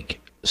the league.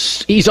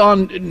 He's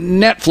on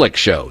Netflix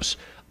shows.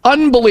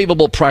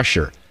 Unbelievable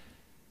pressure.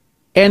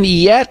 And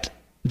yet,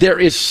 there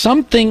is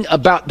something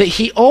about that.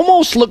 He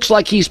almost looks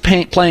like he's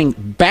playing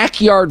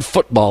backyard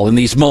football in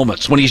these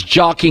moments when he's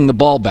jockeying the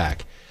ball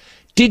back.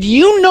 Did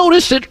you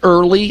notice it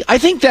early? I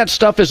think that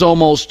stuff is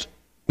almost,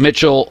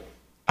 Mitchell,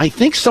 I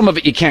think some of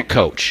it you can't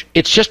coach.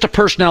 It's just a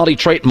personality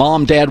trait,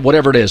 mom, dad,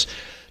 whatever it is.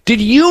 Did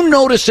you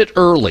notice it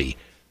early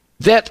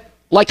that,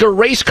 like a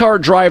race car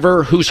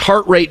driver whose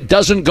heart rate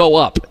doesn't go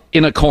up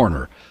in a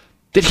corner,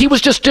 that he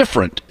was just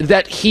different,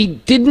 that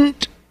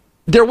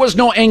there was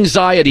no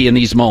anxiety in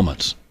these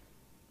moments?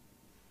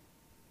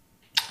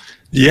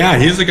 Yeah,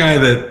 he's the guy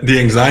that the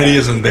anxiety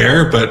isn't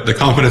there, but the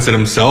confidence in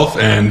himself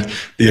and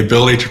the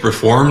ability to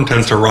perform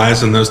tends to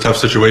rise in those tough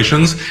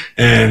situations.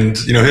 And,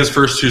 his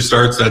first 2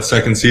 starts that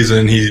second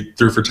season, he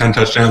threw for 10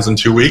 touchdowns in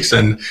 2 weeks.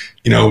 And,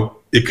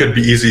 it could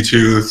be easy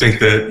to think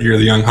that you're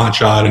the young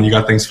hotshot and you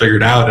got things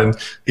figured out. And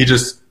he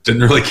just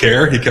didn't really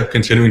care. He kept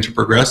continuing to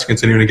progress,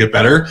 continuing to get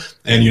better.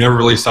 And you never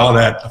really saw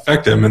that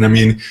affect him. And I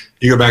mean,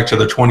 you go back to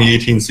the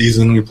 2018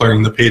 season, we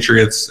played the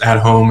Patriots at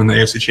home in the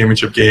AFC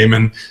Championship game,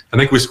 and I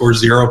think we scored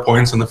 0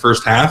 points in the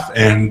first half,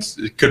 and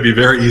it could be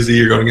very easy.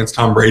 You're going against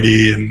Tom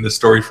Brady and the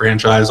storied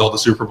franchise, all the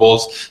Super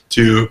Bowls,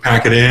 to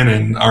pack it in,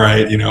 and all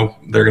right,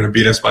 they're going to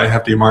beat us by a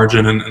hefty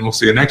margin, and we'll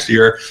see it next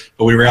year.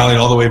 But we rallied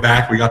all the way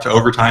back. We got to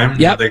overtime.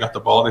 Yep. They got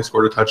the ball. They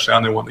scored a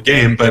touchdown. They won the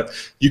game. But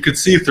you could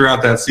see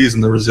throughout that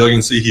season the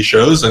resiliency he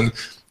shows, and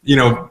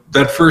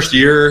that first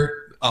year,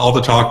 all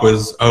the talk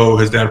was,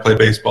 his dad played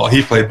baseball.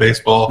 He played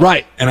baseball.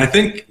 Right. And I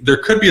think there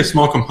could be a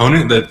small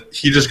component that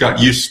he just got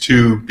used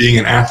to being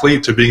an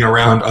athlete, to being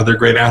around other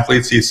great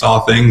athletes. He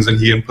saw things and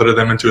he inputted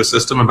them into a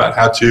system about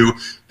how to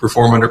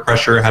perform under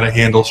pressure, how to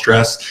handle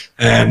stress.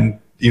 And,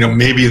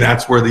 maybe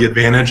that's where the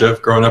advantage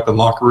of growing up in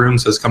locker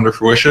rooms has come to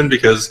fruition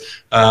because,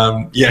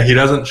 he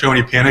doesn't show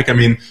any panic. I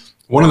mean,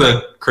 one of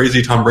the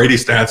crazy Tom Brady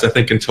stats, I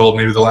think, until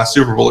maybe the last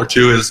Super Bowl or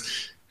two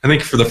is, I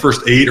think for the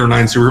first 8 or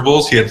 9 Super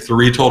Bowls, he had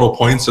 3 total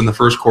points in the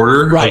first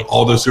quarter of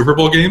all those Super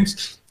Bowl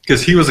games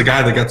because he was a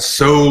guy that got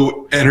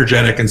so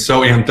energetic and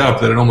so amped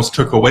up that it almost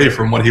took away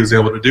from what he was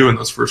able to do in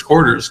those first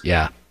quarters.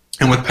 Yeah.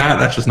 And with Pat,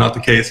 that's just not the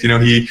case.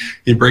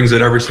 He brings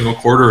it every single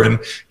quarter, and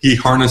he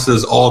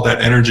harnesses all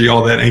that energy,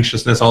 all that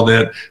anxiousness, all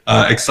that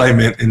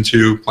excitement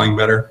into playing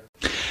better.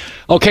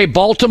 Okay,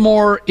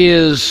 Baltimore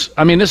this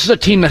is a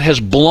team that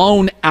has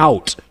blown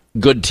out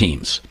good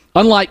teams.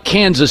 Unlike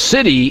Kansas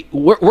City,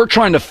 we're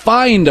trying to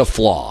find a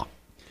flaw.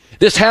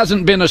 This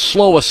hasn't been a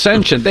slow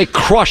ascension. They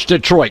crushed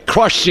Detroit,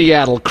 crushed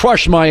Seattle,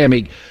 crushed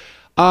Miami.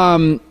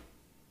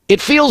 It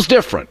feels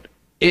different.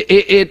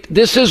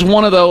 This is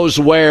one of those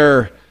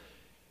where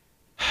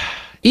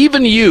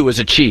even you as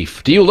a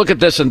Chief, do you look at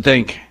this and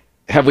think,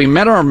 have we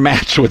met our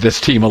match with this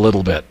team a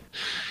little bit?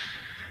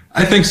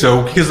 I think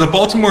so, because the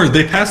Baltimore,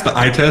 they passed the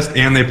eye test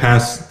and they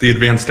passed the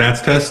advanced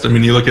stats test. I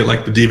mean, you look at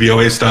like the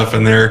DVOA stuff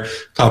and they're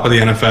top of the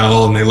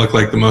NFL and they look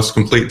like the most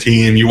complete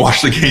team. You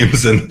watch the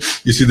games and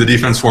you see the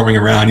defense forming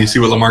around. You see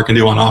what Lamar can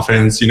do on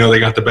offense. They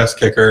got the best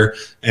kicker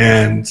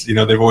and,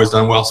 they've always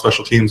done well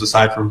special teams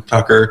aside from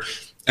Tucker.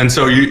 And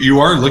so you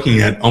are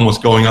looking at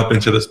almost going up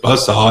into this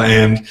buzzsaw.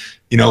 And,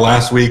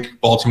 last week,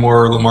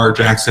 Baltimore, Lamar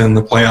Jackson,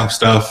 the playoff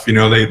stuff,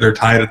 they're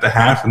tied at the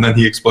half and then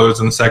he explodes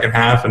in the second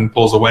half and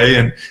pulls away.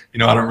 And,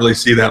 I don't really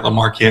see that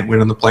Lamar can't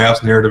win in the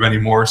playoffs narrative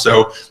anymore.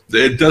 So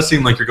it does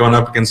seem like you're going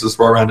up against this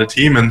well-rounded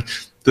team. And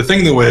the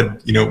thing that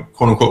would,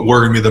 quote unquote,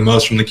 worry me the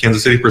most from the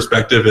Kansas City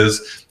perspective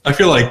is I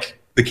feel like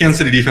the Kansas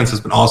City defense has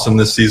been awesome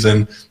this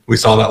season. We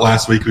saw that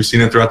last week. We've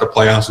seen it throughout the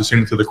playoffs. We've seen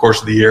it through the course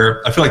of the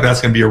year. I feel like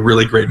that's going to be a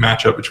really great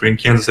matchup between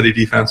Kansas City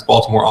defense,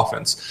 Baltimore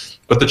offense.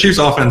 But the Chiefs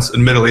offense,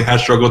 admittedly,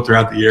 has struggled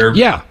throughout the year.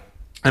 Yeah.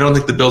 I don't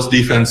think the Bills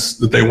defense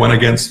that they went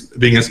against,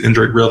 being as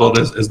injury-riddled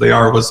as they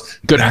are, was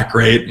that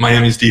great.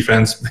 Miami's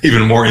defense,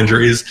 even more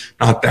injuries,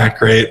 not that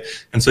great.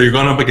 And so you're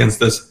going up against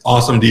this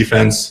awesome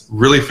defense,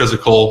 really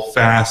physical,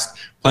 fast,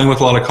 playing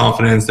with a lot of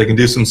confidence. They can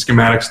do some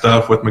schematic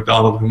stuff with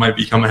McDonald, who might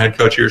become a head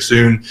coach here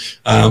soon.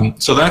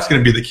 So that's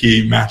going to be the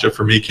key matchup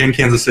for me. Can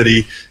Kansas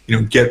City,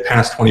 get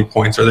past 20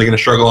 points? Are they going to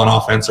struggle on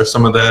offense? Are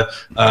some of the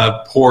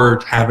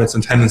poor habits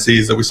and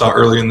tendencies that we saw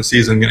early in the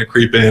season going to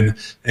creep in?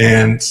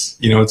 And,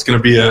 it's going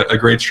to be a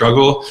great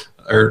struggle.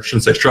 Or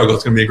shouldn't say struggle.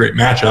 It's going to be a great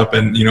matchup.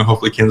 And,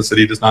 hopefully Kansas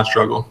City does not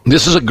struggle.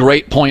 This is a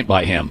great point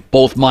by him.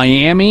 Both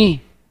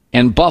Miami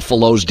and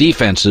Buffalo's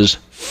defenses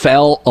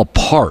fell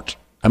apart.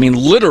 I mean,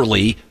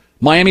 literally,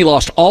 Miami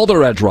lost all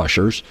their edge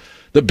rushers.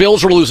 The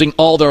Bills were losing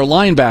all their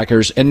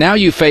linebackers, and now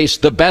you face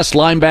the best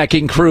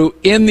linebacking crew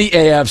in the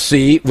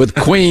AFC with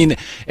Queen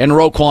and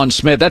Roquan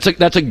Smith.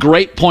 That's a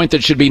great point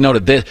that should be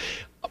noted.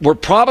 We're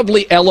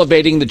probably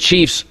elevating the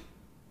Chiefs'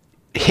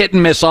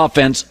 hit-and-miss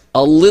offense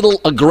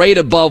a grade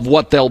above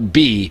what they'll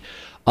be.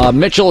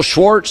 Mitchell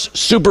Schwartz,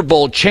 Super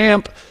Bowl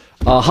champ,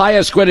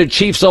 highest-graded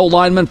Chiefs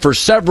O-lineman for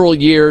several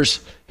years.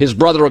 His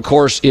brother, of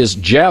course, is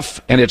Jeff,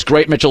 and it's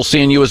great, Mitchell,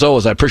 seeing you as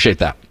always. I appreciate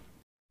that.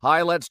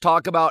 Hi, let's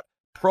talk about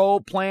Pro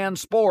Plan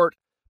Sport.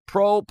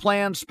 Pro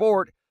Plan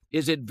Sport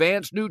is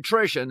advanced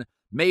nutrition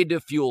made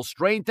to fuel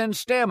strength and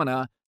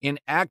stamina in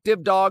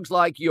active dogs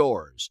like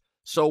yours.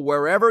 So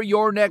wherever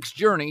your next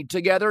journey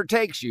together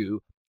takes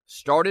you,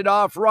 start it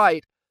off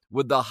right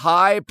with the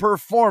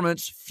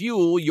high-performance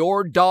fuel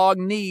your dog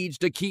needs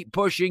to keep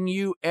pushing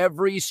you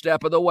every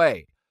step of the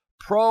way.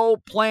 Pro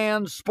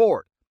Plan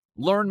Sport.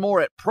 Learn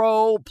more at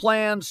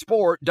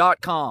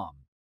ProPlansport.com.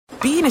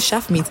 Being a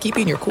chef means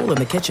keeping your cool in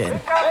the kitchen.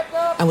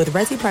 And with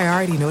Resi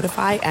Priority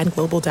Notify and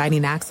Global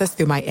Dining Access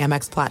through my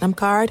Amex Platinum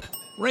card,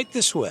 right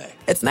this way.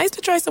 It's nice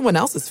to try someone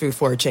else's food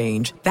for a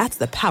change. That's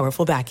the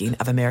powerful backing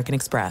of American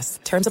Express.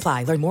 Terms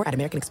apply. Learn more at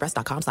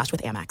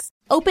americanexpress.com/withAmex.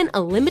 Open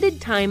a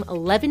limited-time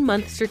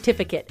 11-month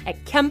certificate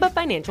at Kemba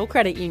Financial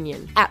Credit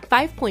Union. At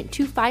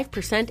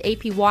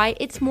 5.25% APY,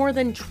 it's more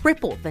than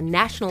triple the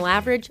national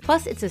average,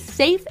 plus it's a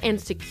safe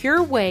and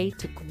secure way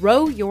to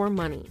grow your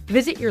money.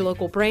 Visit your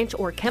local branch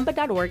or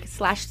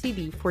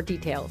kemba.org/cb for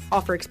details.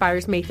 Offer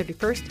expires May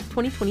 31st,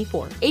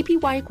 2024.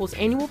 APY equals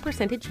annual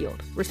percentage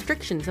yield.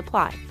 Restrictions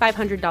apply.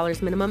 $500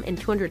 $100 minimum and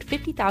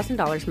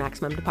 $250,000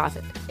 maximum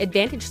deposit.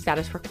 Advantage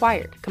status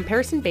required.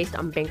 Comparison based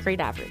on bank rate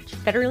average.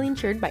 Federally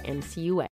insured by NCUA.